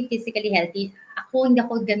to be physically healthy. Ako, hindi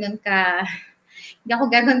ako ganun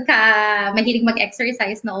ka mahilig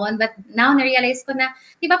mag-exercise noon, but now na-realize ko na,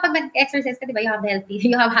 di ba pag nag-exercise ka, di ba, you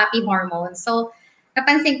have happy hormones. So,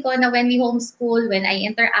 napansin ko na when we homeschool, when I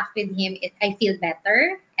interact with him, I feel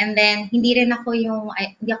better. And then, hindi ako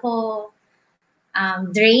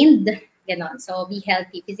drained, ganon. So, be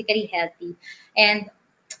healthy, physically healthy. And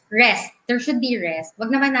rest. There should be rest. Wag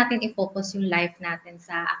naman natin i-focus yung life natin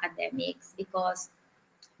sa academics because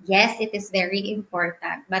yes, it is very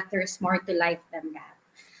important, but there's more to life than that.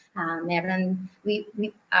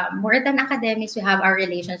 More than academics, we have our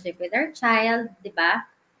relationship with our child, di ba?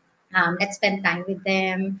 Let's spend time with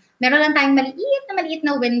them. Meron lang tayong maliit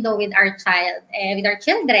na window with our child, with our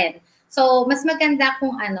children. So, mas maganda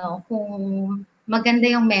kung maganda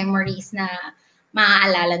yung memories na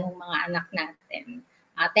maaalala ng mga anak natin.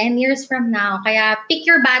 10 years from now. Kaya pick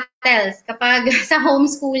your battles. Kapag sa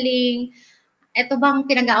homeschooling, ito bang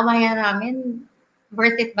pinag-aawayan namin,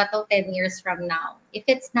 worth it ba to 10 years from now? If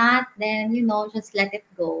it's not, then, just let it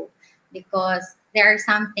go. Because there are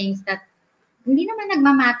some things that hindi naman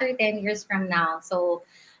nagmamatter 10 years from now. So,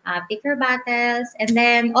 pick your battles. And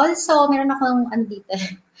then, also, meron akong andito.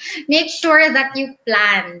 Make sure that you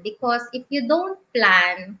plan. Because if you don't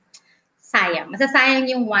plan, sayang. Masasayang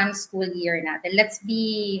yung one school year natin. Let's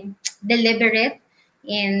be deliberate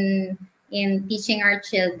in teaching our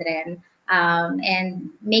children and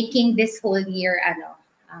making this whole year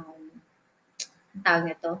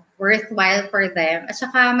tawag nito, worthwhile for them. At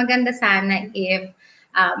saka maganda sana if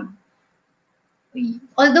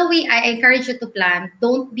although I encourage you to plan,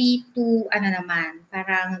 don't be too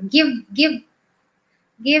parang give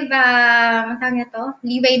tawag nito,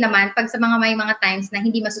 leeway naman pag sa may mga times na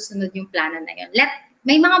hindi masusunod yung plano na yun.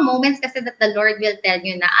 May mga moments kasi that the Lord will tell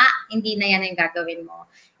you na, hindi na yan yung gagawin mo.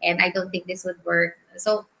 And I don't think this would work.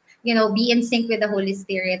 So, be in sync with the Holy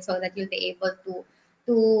Spirit so that you'll be able to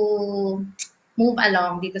move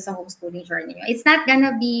along dito sa homeschooling journey nyo. It's not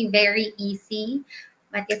gonna be very easy,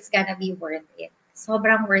 but it's gonna be worth it.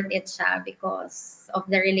 Sobrang worth it siya because of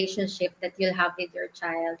the relationship that you'll have with your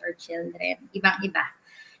child or children. Ibang-iba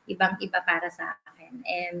para sa akin.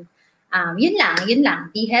 And yun lang.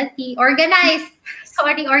 Be healthy. Organize.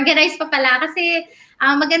 Sorry, organize pa pala. Kasi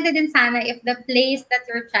maganda din sana if the place that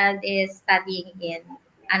your child is studying in,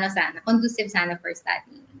 conducive sana for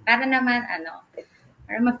studying. Para naman,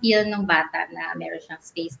 para ma-feel ng bata na meron siyang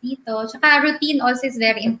space dito. Tsaka routine also is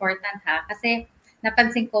very important ha. Kasi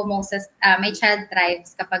napansin ko my child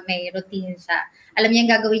thrives kapag may routine siya. Alam niya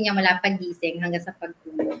yung gagawin niya mula pagising hanggang sa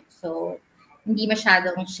pagtulog. So, hindi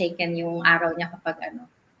masyadong shaken yung araw niya kapag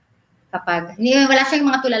wala siyang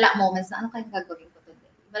mga tulala moments na ano kayong gagawin ko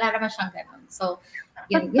today. Wala naman siyang ganun. So,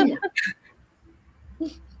 yun lang.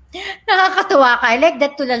 Nakakatuwa ka. I like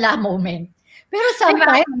that tulala moment. Pero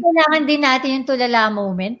sometimes, kailangan din natin yung tulala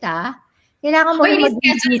moment, ha? Kailangan mo rin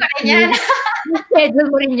schedule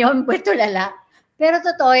mo rin yun, tulala. Pero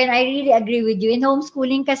totoo yun, I really agree with you. In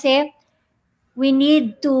homeschooling kasi,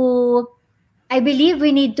 I believe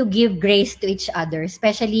we need to give grace to each other,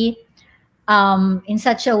 especially in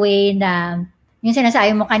such a way na, yung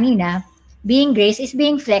sinasabi mo kanina, being grace is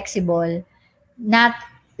being flexible. Not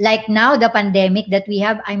like now, the pandemic that we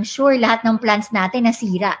have, I'm sure lahat ng plans natin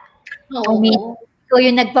nasira. Oh. I mean, so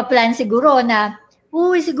yung nagpa-plan siguro na,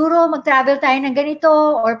 siguro mag-travel tayo ng ganito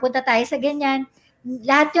or punta tayo sa ganyan.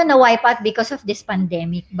 Lahat yun na-wipe out because of this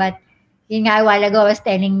pandemic. But yun nga, a while ago, I was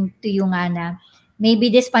telling to you nga na maybe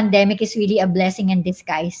this pandemic is really a blessing in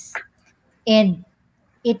disguise. And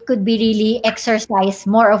it could be really exercise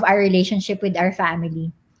more of our relationship with our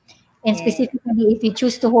family. And specifically, if you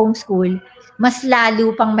choose to homeschool, mas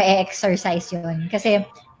lalo pang ma-exercise yun. Kasi,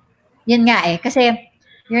 yun nga kasi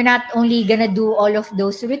you're not only gonna do all of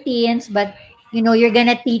those routines, but, you're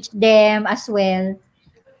gonna teach them as well.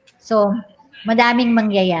 So, madaming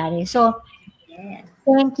mangyayari. So,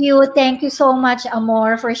 thank you so much,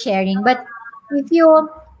 Amor, for sharing. But do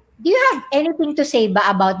you have anything to say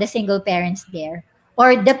about the single parents there?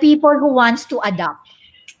 Or the people who wants to adopt,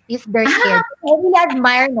 if they're scared? I really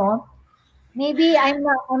admire, no? Maybe I'm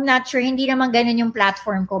not sure, hindi naman ganun yung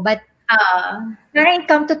platform ko, but parang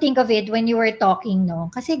come to think of it when you were talking, no?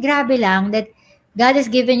 Kasi grabe lang that God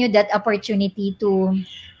has given you that opportunity to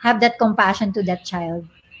have that compassion to that child.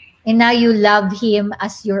 And now you love him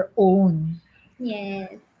as your own.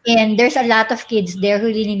 Yes. And there's a lot of kids there who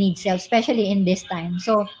really need help, especially in this time.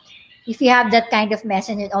 So if you have that kind of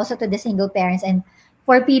message, and also to the single parents and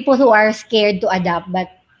for people who are scared to adopt, but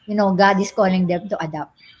God is calling them to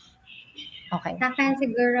adopt. Okay. Sa akin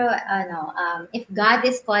siguro, if God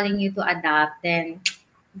is calling you to adopt, then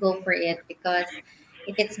go for it. Because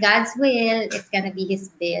if it's God's will, it's gonna be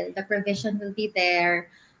His will. The provision will be there.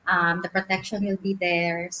 The protection will be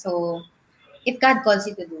there. So, if God calls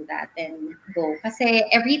you to do that, then go. Kasi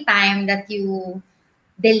every time that you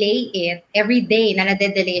delay it, every day na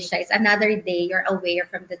nade-delay siya is another day you're aware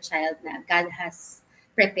from the child na God has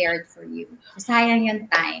prepared for you. So, sayang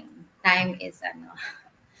yung time. Time is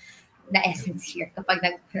the essence here kapag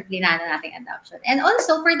naglinano nating adoption. And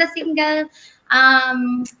also for the single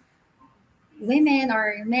women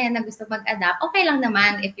or men na gusto mag-adopt, okay lang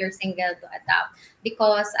naman if you're single to adopt.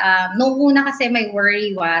 Because nung una kasi my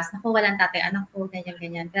worry was, naku, walang tatay, anak ko,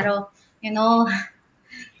 ganyan. Pero,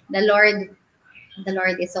 the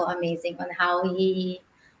Lord is so amazing on how He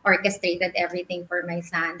orchestrated everything for my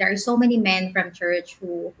son. There are so many men from church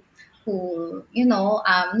who who, you know,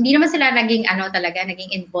 hindi naman sila naging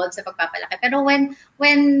naging involved sa pagpapalaki. Pero when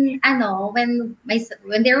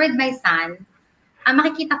they're with my son,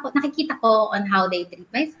 nakikita ko on how they treat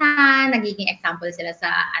my son, nagiging example sila sa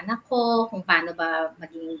anak ko, kung paano ba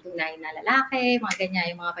maging tunay na lalaki, mga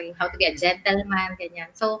ganyan, yung how to be a gentleman, ganyan.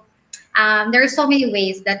 So, there are so many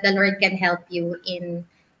ways that the Lord can help you in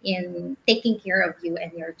taking care of you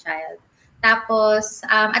and your child. Tapos,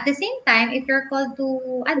 at the same time, if you're called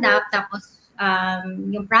to adopt, tapos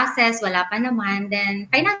yung process, wala pa naman, then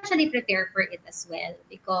financially prepare for it as well.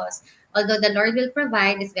 Because although the Lord will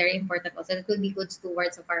provide, it's very important also that we'll be good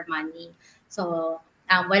stewards of our money. So,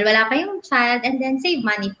 while wala pa yung child, and then save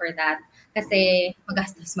money for that. Kasi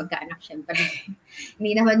magastos magkaanak syempre.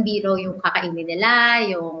 Hindi naman biro yung kakainin nila,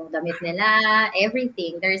 yung damit nila,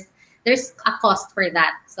 everything. There's a cost for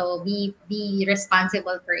that. So be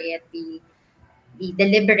responsible for it. Be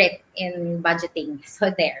deliberate in budgeting.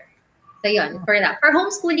 So there. So yun, for that. For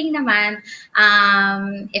homeschooling naman,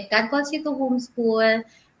 if God calls you to homeschool,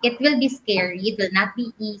 it will be scary. It will not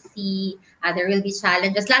be easy. There will be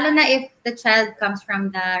challenges. Lalo na if the child comes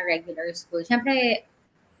from the regular school. Siyempre,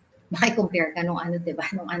 compare ka nung diba,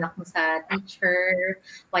 nung anak mo sa teacher,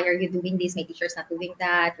 why are you doing this, may teachers not doing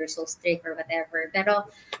that, you're so strict or whatever. Pero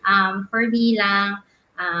for me lang,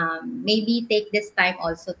 maybe take this time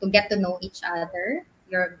also to get to know each other,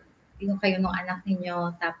 yung kayo nung anak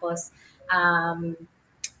ninyo, tapos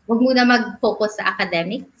wag muna mag-focus sa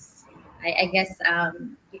academics. I guess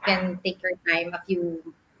you can take your time a few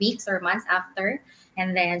weeks or months after,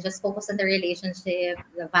 and then just focus on the relationship,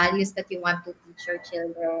 the values that you want to teach your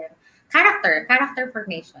children. Character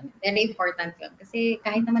formation. Very important yun. Kasi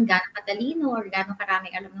kahit naman gano'ng katalino or gano'ng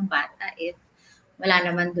karaming alam ng bata, if wala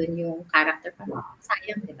naman dun yung character pa,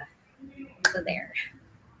 sayang, di ba? So there.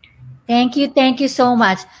 Thank you so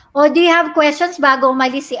much. Do you have questions bago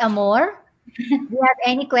umalis si Amor? Do you have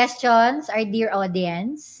any questions, our dear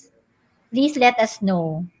audience? Please let us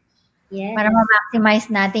know. Yes. Para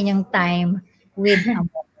ma-maximize natin yung time with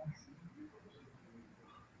Amor.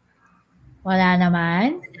 Wala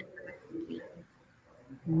naman?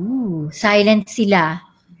 Silent sila.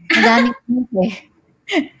 Madaming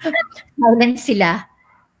silent sila.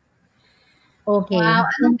 Okay. Wow.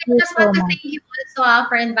 Thank I just want to much. thank you also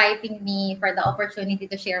for inviting me for the opportunity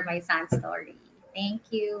to share my son's story. Thank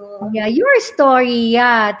you. Yeah, your story.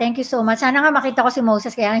 Yeah, thank you so much. Sana nga makita ko si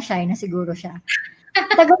Moses, kaya ang shy na siguro siya.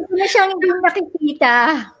 Tagal ko na siyang hindi nakikita.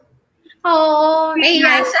 Oh,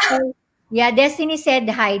 yes. Yeah, Destiny said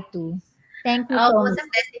hi too. Thank you so much.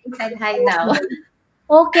 Destiny said hi now.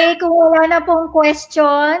 Okay, kung wala na pong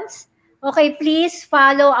questions, okay, please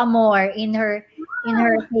follow Amor in her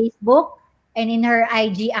Facebook and in her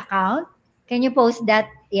IG account. Can you post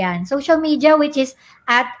that? Yan. Social media, which is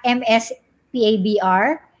at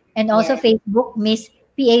MSPABR, and also Yes. Facebook, Miss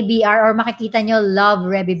PABR, or makikita nyo, Love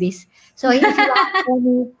Rebibis. So, if you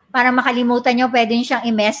want para makalimutan nyo, pwede nyo siyang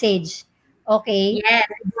i-message. Okay?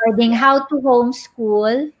 Yes. Regarding how to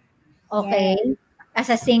homeschool, okay,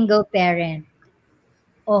 as a single parent.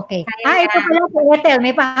 Okay. Ito pala po, Ethel,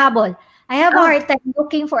 may pahabol. I have a hard time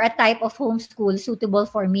looking for a type of homeschool suitable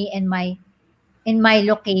for me and in my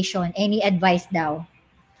location. Any advice daw?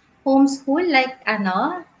 Homeschool, like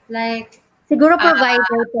Siguro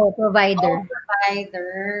provider to, provider.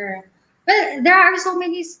 Provider. Well, there are so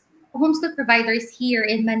many homeschool providers here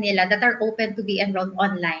in Manila that are open to be enrolled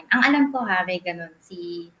online. Ang alam ko may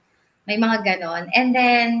mga ganon. And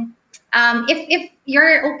then, if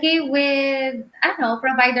you're okay with,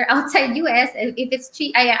 provider outside US, if it's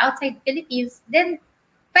outside Philippines, then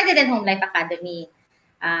pwede din Home Life Academy.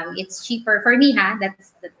 It's cheaper for me,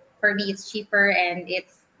 for me it's cheaper, and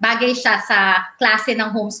it's bagay siya sa klase ng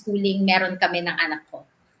homeschooling meron kami ng anak ko.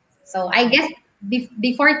 So I guess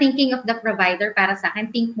before thinking of the provider, para sa akin,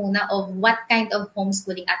 think muna of what kind of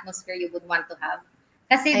homeschooling atmosphere you would want to have.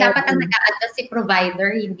 Kasi dapat ang nag-a-adjust si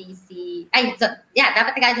provider,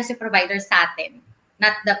 dapat nag-a-adjust si provider sa atin,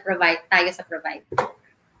 not tayo sa provider.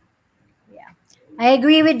 Yeah. I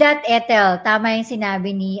agree with that, Ethel. Tama yung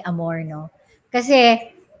sinabi ni Amor, no? Kasi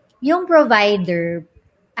yung provider,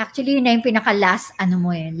 actually yun na yung pinaka-last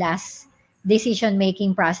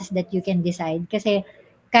decision-making process that you can decide. Kasi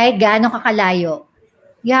kahit gaano kakalayo,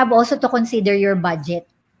 you have also to consider your budget.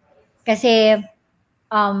 Kasi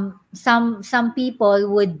some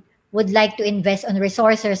people would like to invest on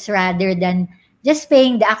resources rather than just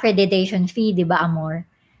paying the accreditation fee, di ba, Amor?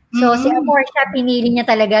 So si Amor, pinili niya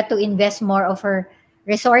talaga to invest more of her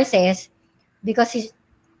resources because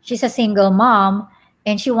she's a single mom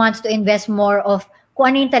and she wants to invest more of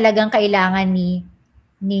kung ano yung talagang kailangan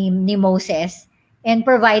ni Moses. And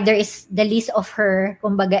provider is the least of her,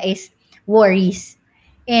 kumbaga, is worries.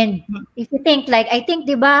 And if you think like, I think,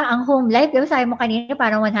 di ba, ang home life, di ba sabi mo kanina,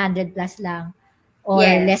 parang 100 plus lang or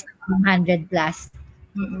Yes. less than 100 plus.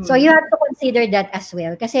 Mm-mm. So you have to consider that as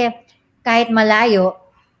well. Kasi kahit malayo,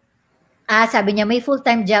 sabi niya, may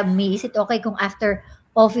full-time job me. Is it okay kung after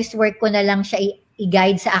office work ko na lang siya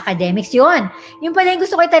i-guide sa academics? Yun. Yung pala yung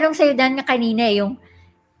gusto ko itanong sa'yo, Dan, na kanina, yung,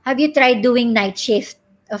 have you tried doing night shift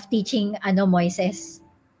of teaching, Moises?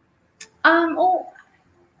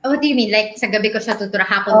 What do you mean? Like, sa gabi ko siya tuturo,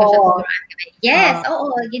 hapon ko siya tuturuan? Yes, oo,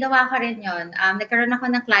 ginawa ko rin yun. Nagkaroon ako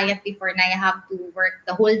ng client before na I have to work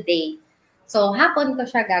the whole day. So, hapon ko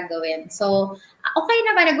siya gagawin. So, okay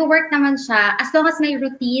naman, nag-work naman siya. As long as may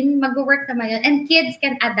routine, mag-work naman yun. And kids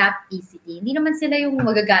can adapt easily. Hindi naman sila yung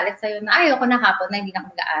magagalit sa'yo na, ayoko na hapon na hindi na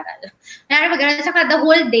ako mag-aaral. Kaya mag-aaral. Tsaka the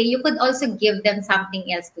whole day, you could also give them something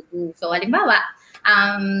else to do. So, halimbawa,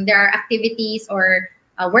 there are activities or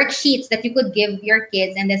worksheets that you could give your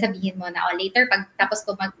kids and then sabihin mo na, later, pag tapos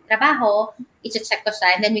ko magtrabaho, i-check ko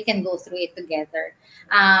siya and then we can go through it together.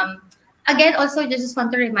 Again, also, just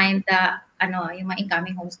want to remind yung mga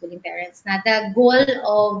incoming homeschooling parents na the goal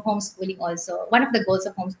of homeschooling also, one of the goals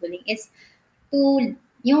of homeschooling is to,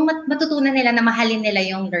 yung matutunan nila na mahalin nila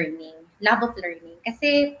yung learning, love of learning.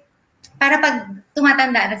 Kasi, para pag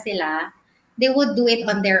tumatanda na sila, they would do it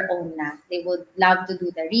on their own na. They would love to do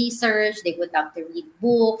the research, they would love to read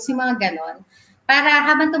books, yung mga ganon. Para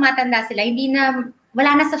habang tumatanda sila,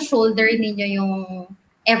 wala na sa shoulder ninyo yung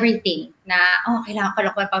everything na, kailangan ko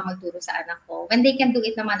lang pa magturo sa anak ko. When they can do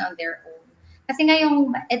it naman on their own. Kasi nga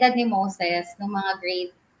yung edad ni Moses, nung mga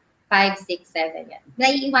grade 5, 6, 7, yan,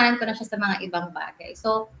 naiiwanan ko na siya sa mga ibang bagay.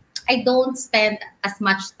 So, I don't spend as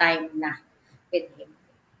much time na with him.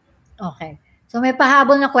 Okay. So, may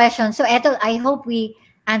pahabol na question. So, eto, I hope we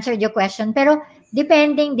answered your question. Pero,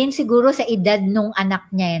 depending din siguro sa edad nung anak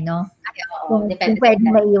niya, no? Kung pwede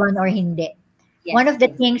maiwan or hindi. Yes, one of the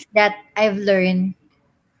things that I've learned,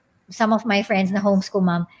 some of my friends na homeschool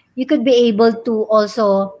mom, you could be able to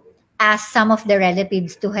also ask some of the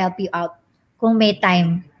relatives to help you out kung may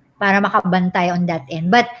time para makabantay on that end.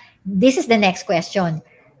 But this is the next question.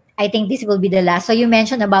 I think this will be the last. So you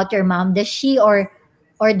mentioned about your mom. Does she or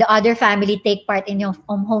the other family take part in your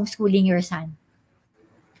homeschooling your son?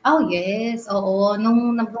 Oh, yes. Oo.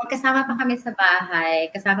 Nung kasama pa kami sa bahay,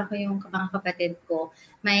 kasama ko yung mga kapatid ko.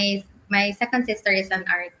 My second sister is an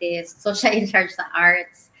artist. So siya in charge sa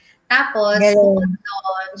arts. Tapos,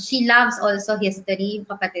 she loves also history, yung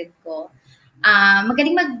kapatid ko.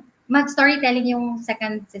 Magaling mag-storytelling yung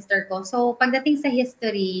second sister ko. So, pagdating sa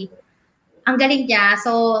history, ang galing niya.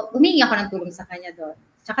 So, humingi ako ng tulong sa kanya doon.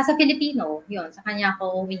 Tsaka sa Filipino, yun, sa kanya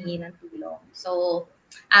ako humingi ng tulong. So,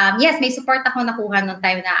 yes, may support ako nakuha nung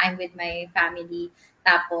time na I'm with my family.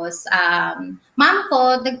 Tapos, mom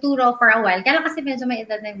ko, nagturo for a while. Kaya kasi medyo may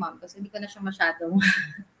edad na yung mom ko. So, hindi ko na siya masyadong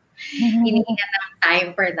hinihingan ng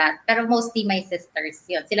time for that. Pero mostly my sisters,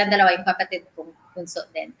 yun. Silang dalawa yung kapatid kong bunso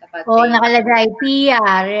din. Nakalagay, Pia,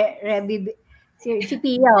 Rebibis. Si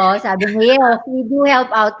Pia, sabi niya, we do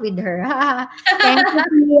help out with her. Thank you,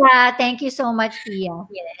 Pia. Thank you so much, Pia.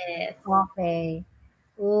 Yes. Okay.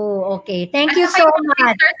 Oh, okay. Thank you so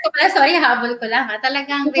much. Sorry, habol ko lang.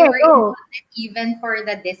 Talagang they were involved even for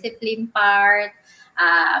the discipline part.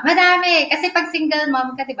 Madami. Kasi pag single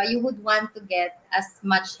mom ka, diba, you would want to get as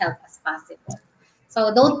much help as possible. So,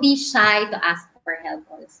 don't be shy to ask for help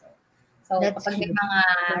also. So, kapag may mga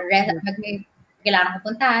kailangan ko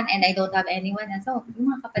puntahan and I don't have anyone, so, yung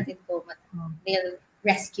mga kapatid ko, they'll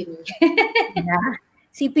rescue me. Yeah.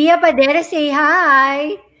 Si Pia Padere, say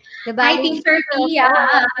hi. Diba? Hi, Teacher Pia.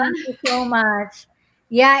 Thank you so much.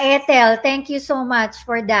 Yeah, Ethel, thank you so much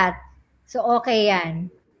for that. So, okay yan.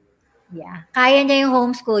 Yeah. Kaya niya yung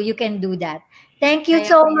homeschool. You can do that. Thank you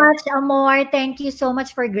so much, Amor. Thank you so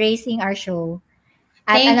much for gracing our show.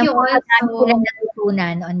 At thank you also. Sila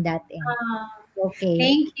natutunan on that end. Okay.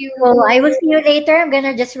 Thank you. So, I will see you later. I'm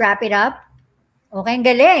gonna just wrap it up. Okay, ang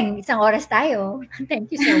galing. Isang oras tayo.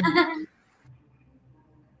 Thank you so much.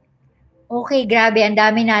 Okay, grabe. Ang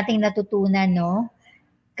dami nating natutunan, no?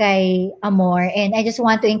 Kay Amor. And I just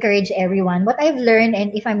want to encourage everyone. What I've learned,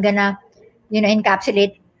 and if I'm gonna,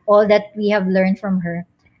 encapsulate all that we have learned from her,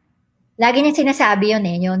 lagi niya sinasabi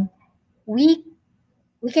yun, we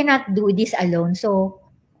cannot do this alone. So,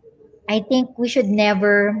 I think we should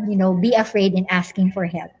never, be afraid in asking for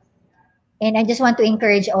help. And I just want to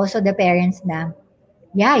encourage also the parents na,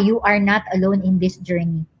 yeah, you are not alone in this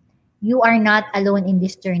journey. You are not alone in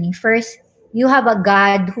this journey. First, you have a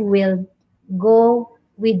God who will go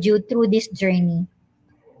with you through this journey.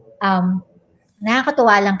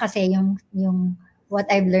 Nakakatuwa lang kasi yung what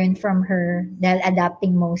I've learned from her dahil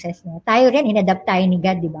adapting Moses. No? Tayo rin, inadapt tayo ni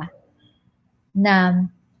God, di ba? Na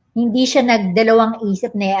hindi siya nagdalawang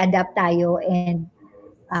isip na i-adapt tayo and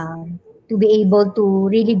to be able to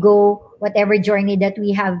really go whatever journey that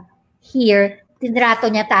we have here, tinrato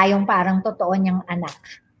niya tayong parang totoo niyang anak.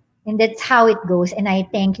 And that's how it goes. And I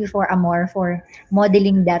thank you for Amor for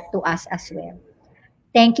modeling that to us as well.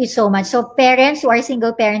 Thank you so much. So parents who are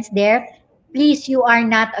single parents there, please, you are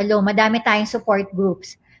not alone. Madami tayong support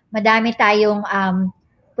groups. Madami tayong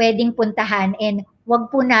pwedeng puntahan and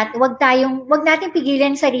wag nating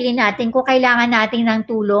pigilan sarili natin kung kailangan natin ng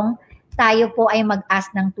tulong, tayo po ay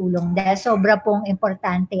mag-ask ng tulong dahil sobra pong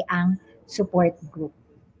importante ang support group.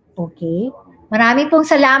 Okay? Maraming pong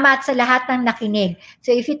salamat sa lahat ng nakinig.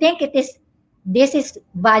 So if you think this is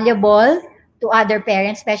valuable to other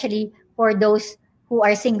parents, especially for those who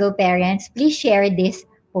are single parents, please share this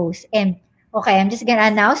post. And okay, I'm just gonna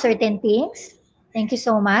announce certain things. Thank you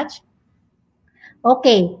so much.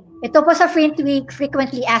 Okay, ito po sa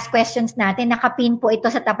frequently asked questions natin, nakapin po ito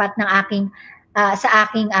sa tapat ng aking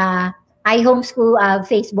Ihomeschool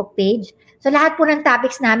Facebook page. So lahat po ng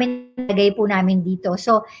topics namin, lagay po namin dito.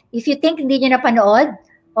 So if you think hindi nyo napanood,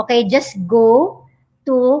 okay, just go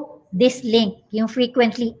to this link, yung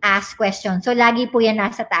frequently asked questions. So lagi po yan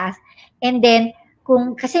nasa taas. And then,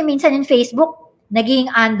 kasi minsan in Facebook, naging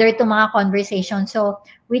under to mga conversation. So,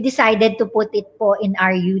 we decided to put it po in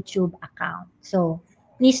our YouTube account. So,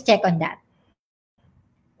 please check on that.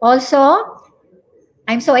 Also,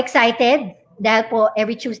 I'm so excited dahil po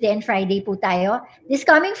every Tuesday and Friday po tayo. This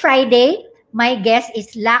coming Friday, my guest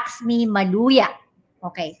is Laxmi Maluya.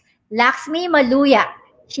 Okay. Laxmi Maluya.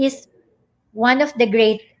 She's one of the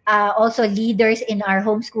great also leaders in our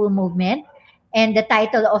homeschool movement. And the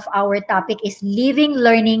title of our topic is Living,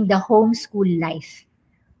 Learning the Homeschool Life.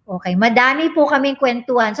 Okay, madami po kaming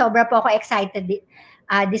kwentuhan. Sobra po ako excited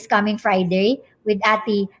this coming Friday with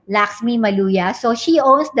Ate Laxmi Maluya. So she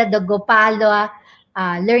owns the Gopala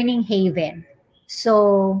Learning Haven.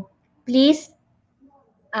 So please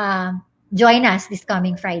join us this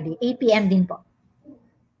coming Friday, 8 p.m. din po.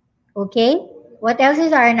 Okay? What else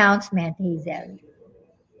is our announcement, Hazel?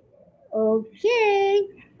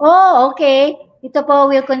 Okay. Oh, okay. Ito po,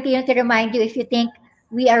 we'll continue to remind you if you think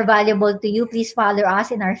we are valuable to you, please follow us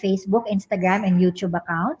in our Facebook, Instagram, and YouTube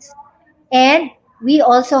accounts. And we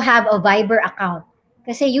also have a Viber account.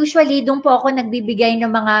 Kasi usually, doon po ako nagbibigay ng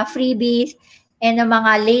mga freebies and ng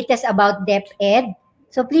mga latest about DepEd.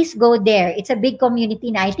 So please go there. It's a big community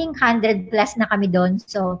na. I think 100 plus na kami doon.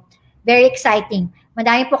 So very exciting.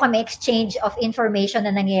 Madami po kami exchange of information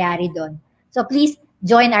na nangyayari doon. So please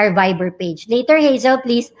join our Viber page. Later, Hazel,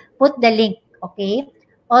 please put the link, okay?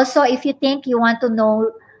 Also, if you think you want to know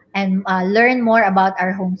and learn more about our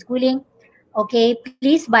homeschooling, okay,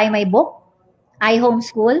 please buy my book, I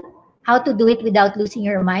Homeschool, How to Do It Without Losing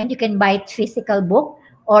Your Mind. You can buy it physical book,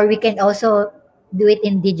 or we can also do it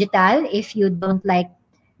in digital if you don't like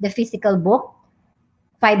the physical book.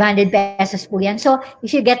 500 pesos po yan. So,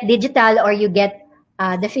 if you get digital or you get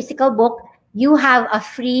the physical book, you have a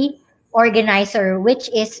free organizer,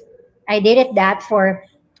 which is, I did that for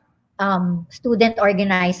student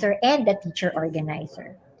organizer and the teacher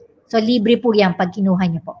organizer. So, libre po yan pag kinuha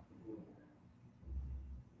niyo po.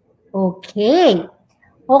 Okay.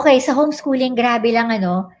 Okay, sa homeschooling, grabe lang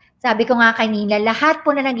ano. Sabi ko nga kanina, lahat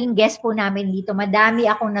po na naging guest po namin dito,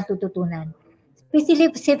 madami akong natututunan.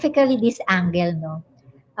 Specifically this angle, no?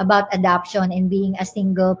 About adoption and being a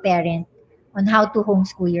single parent on how to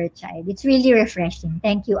homeschool your child. It's really refreshing.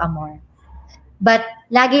 Thank you, Amor. But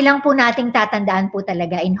lagi lang po nating tatandaan po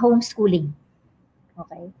talaga in homeschooling.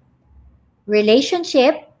 Okay?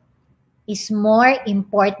 Relationship is more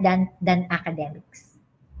important than academics.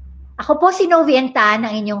 Ako po si Novi Tan,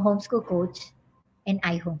 ang inyong homeschool coach, and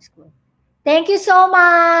I homeschool. Thank you so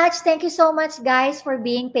much. Thank you so much, guys, for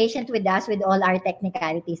being patient with us with all our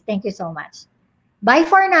technicalities. Thank you so much. Bye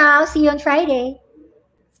for now. See you on Friday.